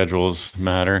their schedules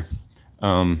matter.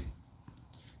 Um,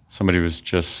 Somebody was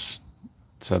just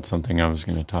said something I was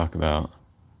going to talk about.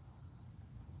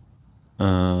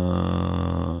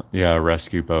 Yeah,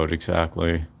 rescue boat,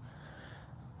 exactly.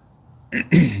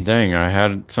 Dang, I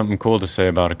had something cool to say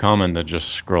about a comment that just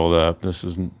scrolled up. This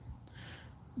is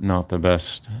not the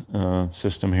best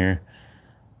system here.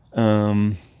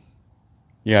 Um,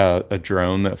 yeah, a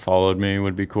drone that followed me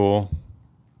would be cool.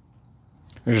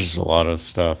 There's just a lot of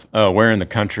stuff. Oh, where in the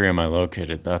country am I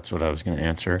located? That's what I was going to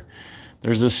answer.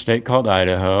 There's a state called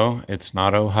Idaho. It's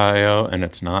not Ohio and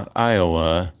it's not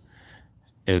Iowa.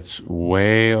 It's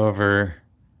way over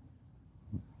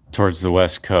towards the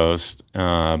West Coast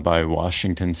by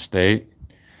Washington State.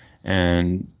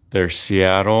 And there's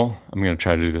Seattle. I'm going to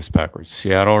try to do this backwards.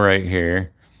 Seattle right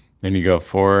here. Then you go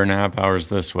 4.5 hours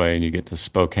this way and you get to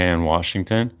Spokane,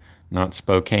 Washington. Not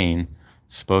Spokane,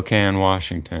 Spokane,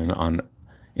 Washington on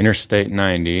Interstate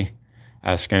 90.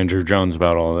 Ask Andrew Jones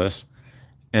about all this.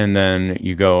 And then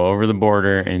you go over the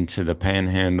border into the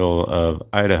panhandle of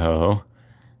Idaho.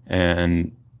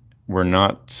 And we're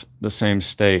not the same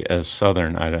state as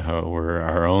southern Idaho. We're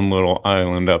our own little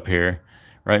island up here,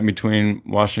 right in between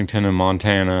Washington and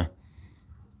Montana.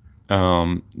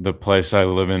 The place I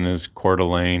live in is Coeur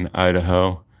d'Alene,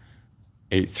 Idaho,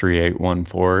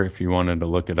 83814, if you wanted to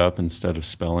look it up instead of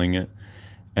spelling it.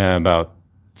 And about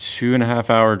 2.5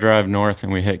 hour drive north,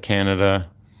 and we hit Canada.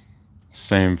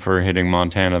 Same for hitting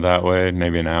Montana that way,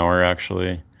 maybe an hour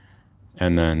actually,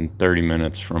 and then 30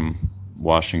 minutes from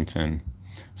Washington.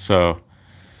 So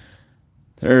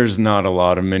there's not a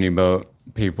lot of mini boat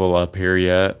people up here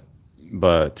yet,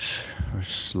 but we're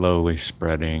slowly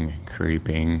spreading,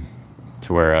 creeping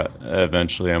to where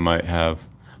eventually I might have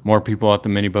more people at the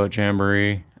mini boat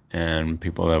jamboree and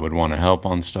people that would want to help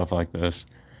on stuff like this.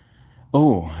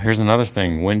 Oh, here's another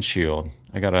thing, windshield.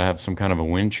 I gotta have some kind of a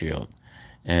windshield.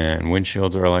 And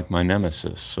windshields are like my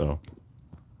nemesis, so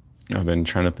I've been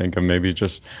trying to think of maybe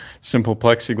just simple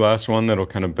plexiglass one that'll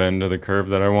kind of bend to the curve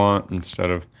that I want instead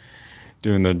of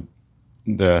doing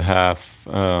the half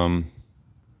or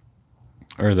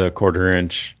the 1/4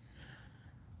 inch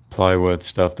plywood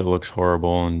stuff that looks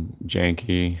horrible and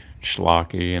janky,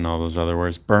 schlocky, and all those other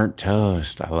words. Burnt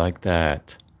toast, I like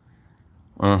that.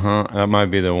 That might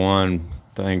be the one.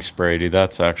 Thanks, Brady.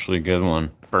 That's actually a good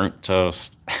one. Burnt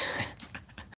toast.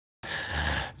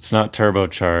 It's not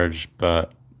turbocharged,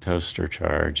 but toaster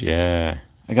charge. Yeah.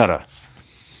 I got a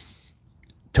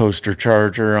toaster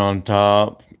charger on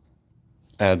top.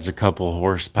 Adds a couple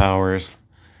horsepowers.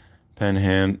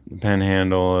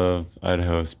 Panhandle of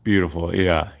Idaho is beautiful.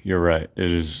 Yeah, you're right.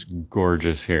 It is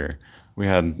gorgeous here. We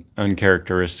had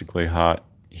uncharacteristically hot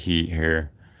heat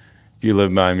here. If you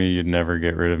lived by me, you'd never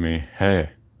get rid of me. Hey,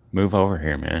 move over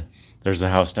here, man. There's a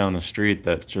house down the street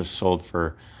that's just sold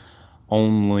for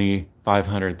only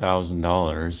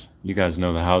 $500,000. You guys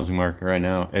know the housing market right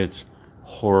now. It's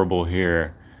horrible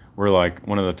here. We're like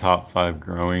one of the top 5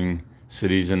 growing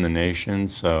cities in the nation.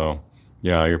 So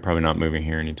yeah, you're probably not moving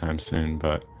here anytime soon,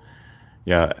 but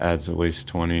yeah, it adds at least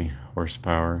 20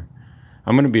 horsepower.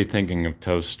 I'm going to be thinking of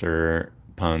toaster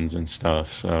puns and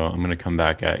stuff. So I'm going to come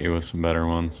back at you with some better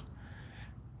ones.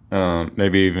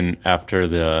 Maybe even after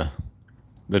the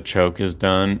choke is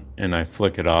done and I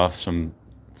flick it off, some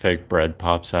fake bread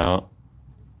pops out.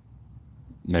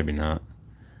 Maybe not.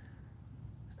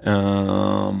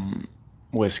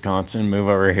 Wisconsin, move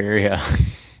over here. Yeah.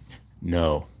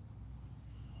 No.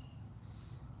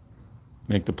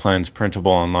 Make the plans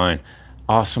printable online.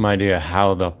 Awesome idea.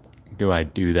 How the do I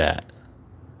do that?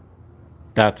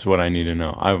 That's what I need to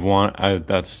know.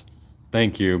 That's,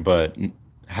 thank you, but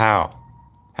how?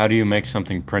 How do you make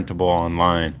something printable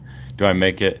online? Do I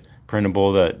make it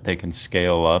printable that they can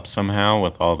scale up somehow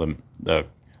with all the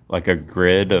like a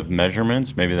grid of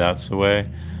measurements? Maybe that's the way.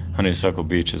 Honeysuckle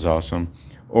Beach is awesome.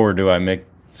 Or do I make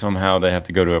somehow they have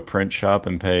to go to a print shop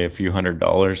and pay a few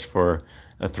 $100s for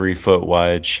a 3-foot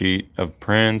wide sheet of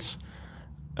prints?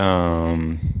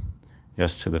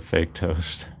 Yes to the fake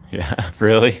toast. Yeah,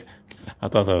 really? I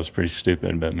thought that was pretty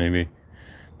stupid, but maybe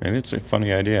it's a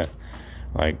funny idea.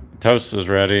 Like, toast is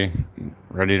ready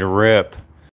to rip.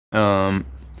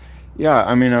 Yeah,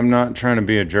 I mean, I'm not trying to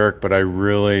be a jerk, but I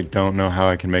really don't know how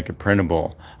I can make it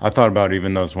printable. I thought about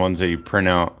even those ones that you print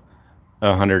out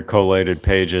 100 collated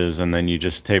pages, and then you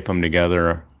just tape them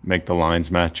together, make the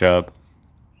lines match up,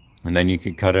 and then you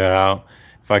could cut it out.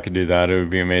 If I could do that, it would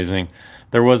be amazing.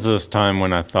 There was this time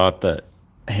when I thought that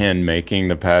hand making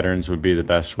the patterns would be the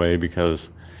best way because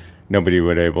nobody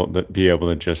would be able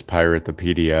to just pirate the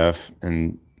PDF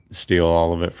and steal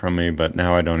all of it from me. But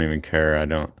now I don't even care.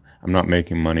 I'm not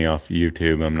making money off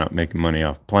YouTube. I'm not making money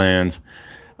off plans.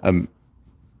 I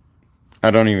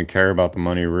don't even care about the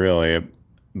money really.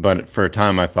 But for a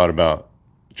time, I thought about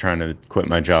trying to quit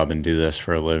my job and do this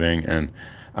for a living. And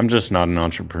I'm just not an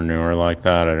entrepreneur like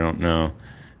that. I don't know.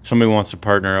 If somebody wants to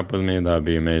partner up with me, that'd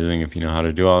be amazing if you know how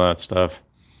to do all that stuff.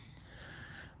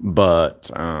 But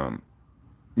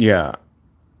yeah,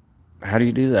 how do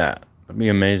you do that? It'd be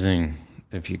amazing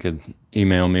if you could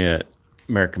email me at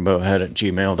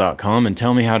americanboathead@gmail.com and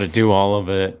tell me how to do all of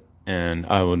it, and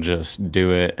I will just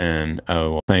do it, and I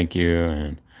will thank you.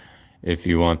 And if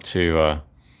you want to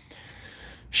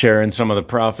share in some of the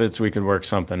profits, we could work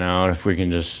something out.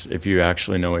 If you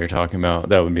actually know what you're talking about,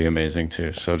 that would be amazing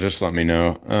too. So just let me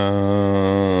know.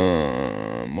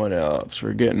 What else?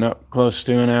 We're getting up close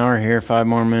to an hour here, 5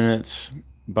 more minutes.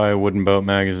 Buy a Wooden Boat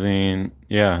magazine.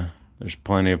 Yeah, there's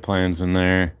plenty of plans in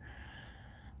there.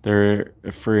 They're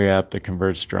a free app that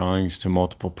converts drawings to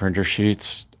multiple printer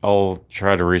sheets. I'll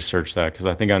try to research that because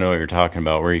I think I know what you're talking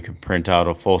about, where you can print out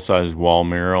a full-size wall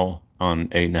mural on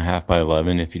 8.5 by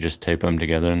 11 if you just tape them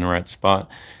together in the right spot.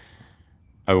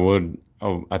 I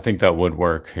think that would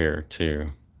work here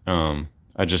too.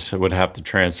 I just would have to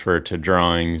transfer it to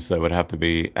drawings that would have to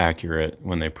be accurate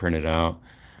when they print it out,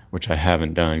 which I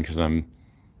haven't done because I'm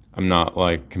not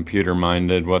like computer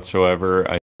minded whatsoever.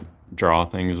 I draw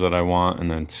things that I want and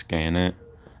then scan it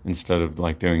instead of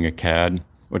like doing a CAD,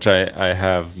 which I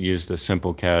have used a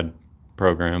simple CAD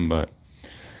program. But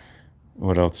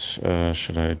what else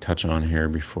should I touch on here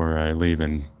before I leave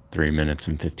in 3 minutes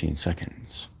and 15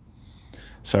 seconds?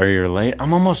 Sorry you're late.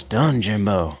 I'm almost done,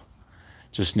 Jimbo.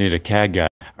 Just need a CAD guy.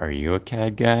 Are you a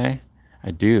CAD guy?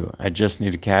 I do. I just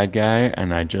need a CAD guy,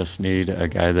 and I just need a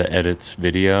guy that edits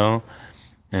video,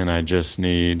 and I just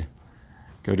need...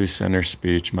 Go to center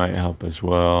speech might help as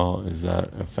well. Is that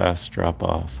a fast drop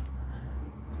off?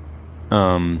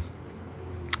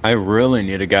 I really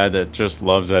need a guy that just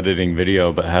loves editing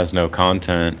video but has no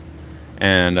content.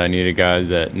 And I need a guy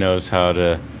that knows how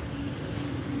to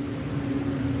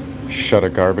shut a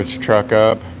garbage truck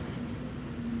up.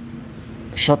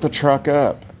 Shut the truck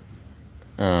up.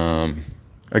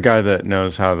 A guy that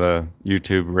knows how the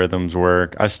YouTube rhythms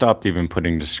work. I stopped even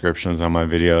putting descriptions on my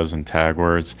videos and tag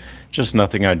words. Just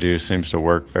nothing I do seems to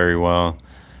work very well.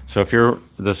 So if you're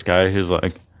this guy who's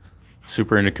like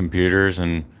super into computers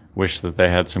and wish that they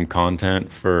had some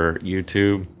content for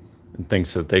YouTube and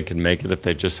thinks that they could make it if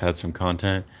they just had some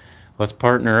content, let's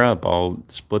partner up. I'll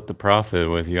split the profit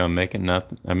with you. I'm making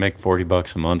nothing. I make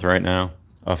 $40 a month right now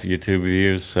off YouTube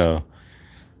views. So,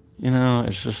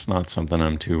 it's just not something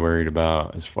I'm too worried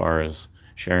about as far as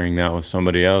sharing that with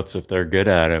somebody else. If they're good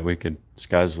at it,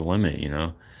 sky's the limit,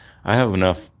 I have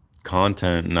enough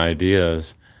content and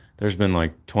ideas. There's been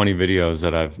like 20 videos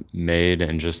that I've made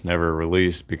and just never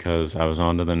released because I was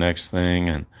on to the next thing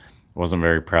and wasn't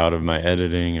very proud of my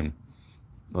editing. And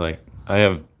like, I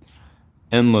have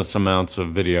endless amounts of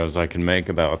videos I can make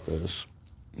about this.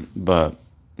 But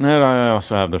then I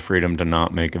also have the freedom to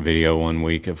not make a video one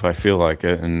week if I feel like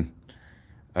it, and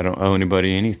I don't owe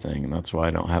anybody anything, and that's why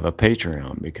I don't have a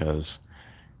Patreon, because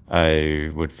I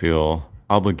would feel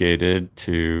obligated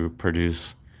to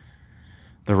produce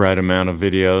the right amount of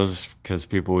videos because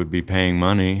people would be paying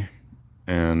money,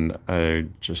 and I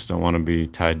just don't want to be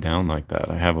tied down like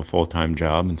that. I have a full-time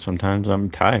job, and sometimes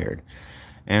I'm tired,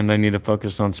 and I need to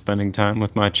focus on spending time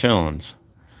with my chillins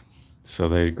so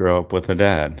they grow up with a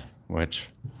dad, which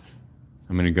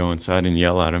I'm going to go inside and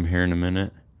yell at him here in a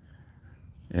minute.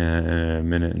 A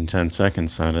minute and 10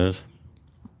 seconds, that is.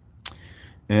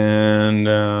 And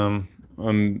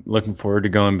I'm looking forward to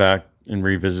going back and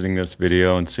revisiting this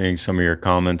video and seeing some of your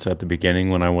comments at the beginning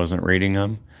when I wasn't reading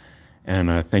them.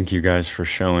 And I thank you guys for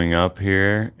showing up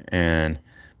here. And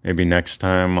maybe next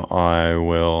time I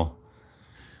will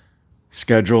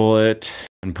schedule it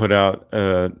and put out,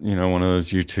 one of those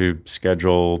YouTube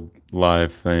scheduled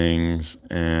live things,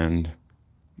 and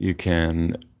you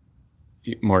can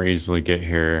more easily get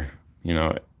here.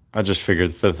 I just figured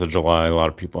the 5th of July, a lot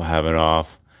of people have it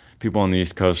off. People on the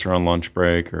East Coast are on lunch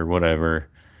break or whatever.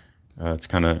 It's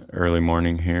kind of early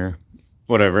morning here.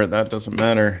 Whatever, that doesn't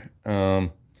matter.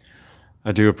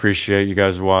 I do appreciate you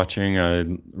guys watching.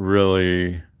 I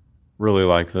really, really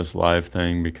like this live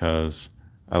thing because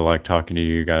I like talking to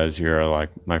you guys. You're like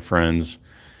my friends.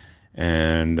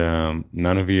 And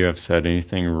none of you have said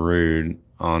anything rude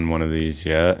on one of these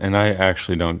yet. And I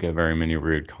actually don't get very many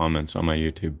rude comments on my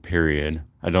YouTube, period.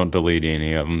 I don't delete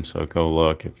any of them, so go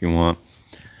look if you want.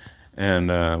 And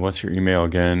what's your email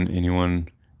again? Anyone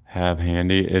have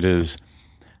handy? It is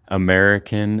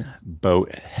American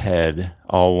Boathead,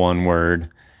 all one word,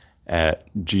 at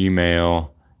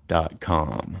gmail.com.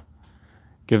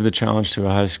 Give the challenge to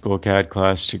a high school CAD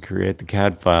class to create the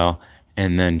CAD file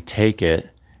and then take it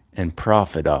and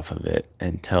profit off of it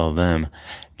and tell them,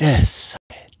 this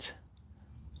it.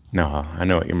 No, I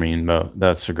know what you mean, but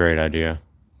that's a great idea.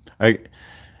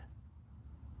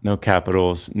 No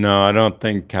capitals. No, I don't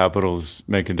think capitals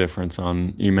make a difference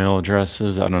on email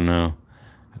addresses. I don't know.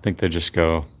 I think they just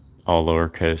go all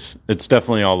lowercase. It's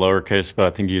definitely all lowercase, but I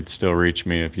think you'd still reach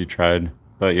me if you tried.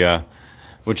 But yeah,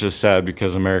 which is sad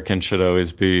because American should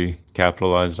always be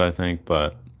capitalized, I think,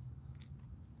 but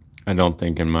I don't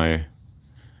think in my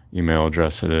email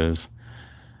address it is.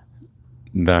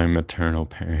 Thy maternal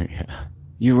parent, yeah.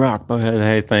 You rock, Bohead.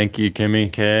 Hey, thank you,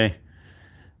 Kimmy K.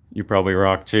 You probably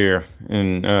rock too.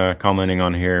 And commenting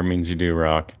on here means you do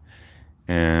rock.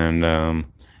 And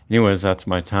anyways, that's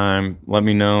my time. Let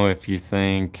me know if you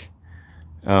think...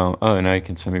 Oh, now you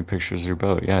can send me pictures of your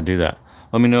boat. Yeah, do that.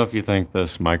 Let me know if you think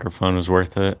this microphone was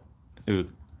worth it. It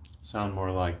would sound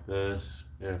more like this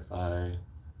if I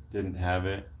didn't have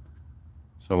it.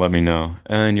 So let me know.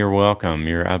 And you're welcome.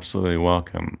 You're absolutely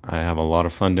welcome. I have a lot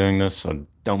of fun doing this, so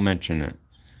don't mention it.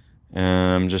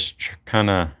 And I'm just kind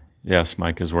of... Yes,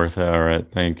 Mike is worth it. All right,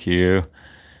 thank you.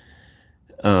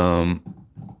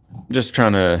 Just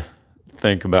trying to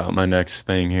think about my next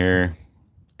thing here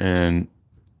and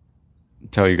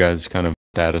tell you guys kind of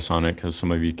status on it because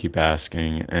some of you keep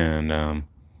asking, and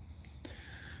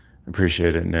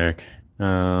appreciate it, Nick.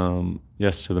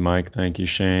 Yes to the mic. Thank you,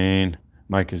 Shane.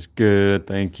 Mike is good.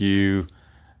 Thank you.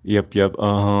 Yep.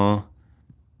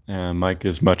 Mike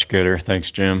is much gooder. Thanks,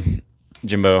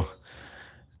 Jimbo.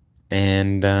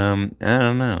 And I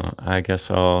don't know. I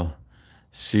guess I'll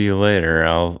see you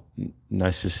later.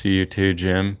 Nice to see you too,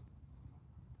 Jim.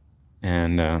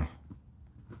 And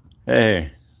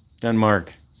hey,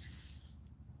 Denmark.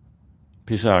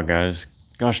 Peace out, guys.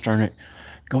 Gosh darn it.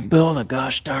 Go build a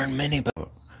gosh darn mini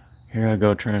boat. Here I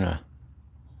go trying to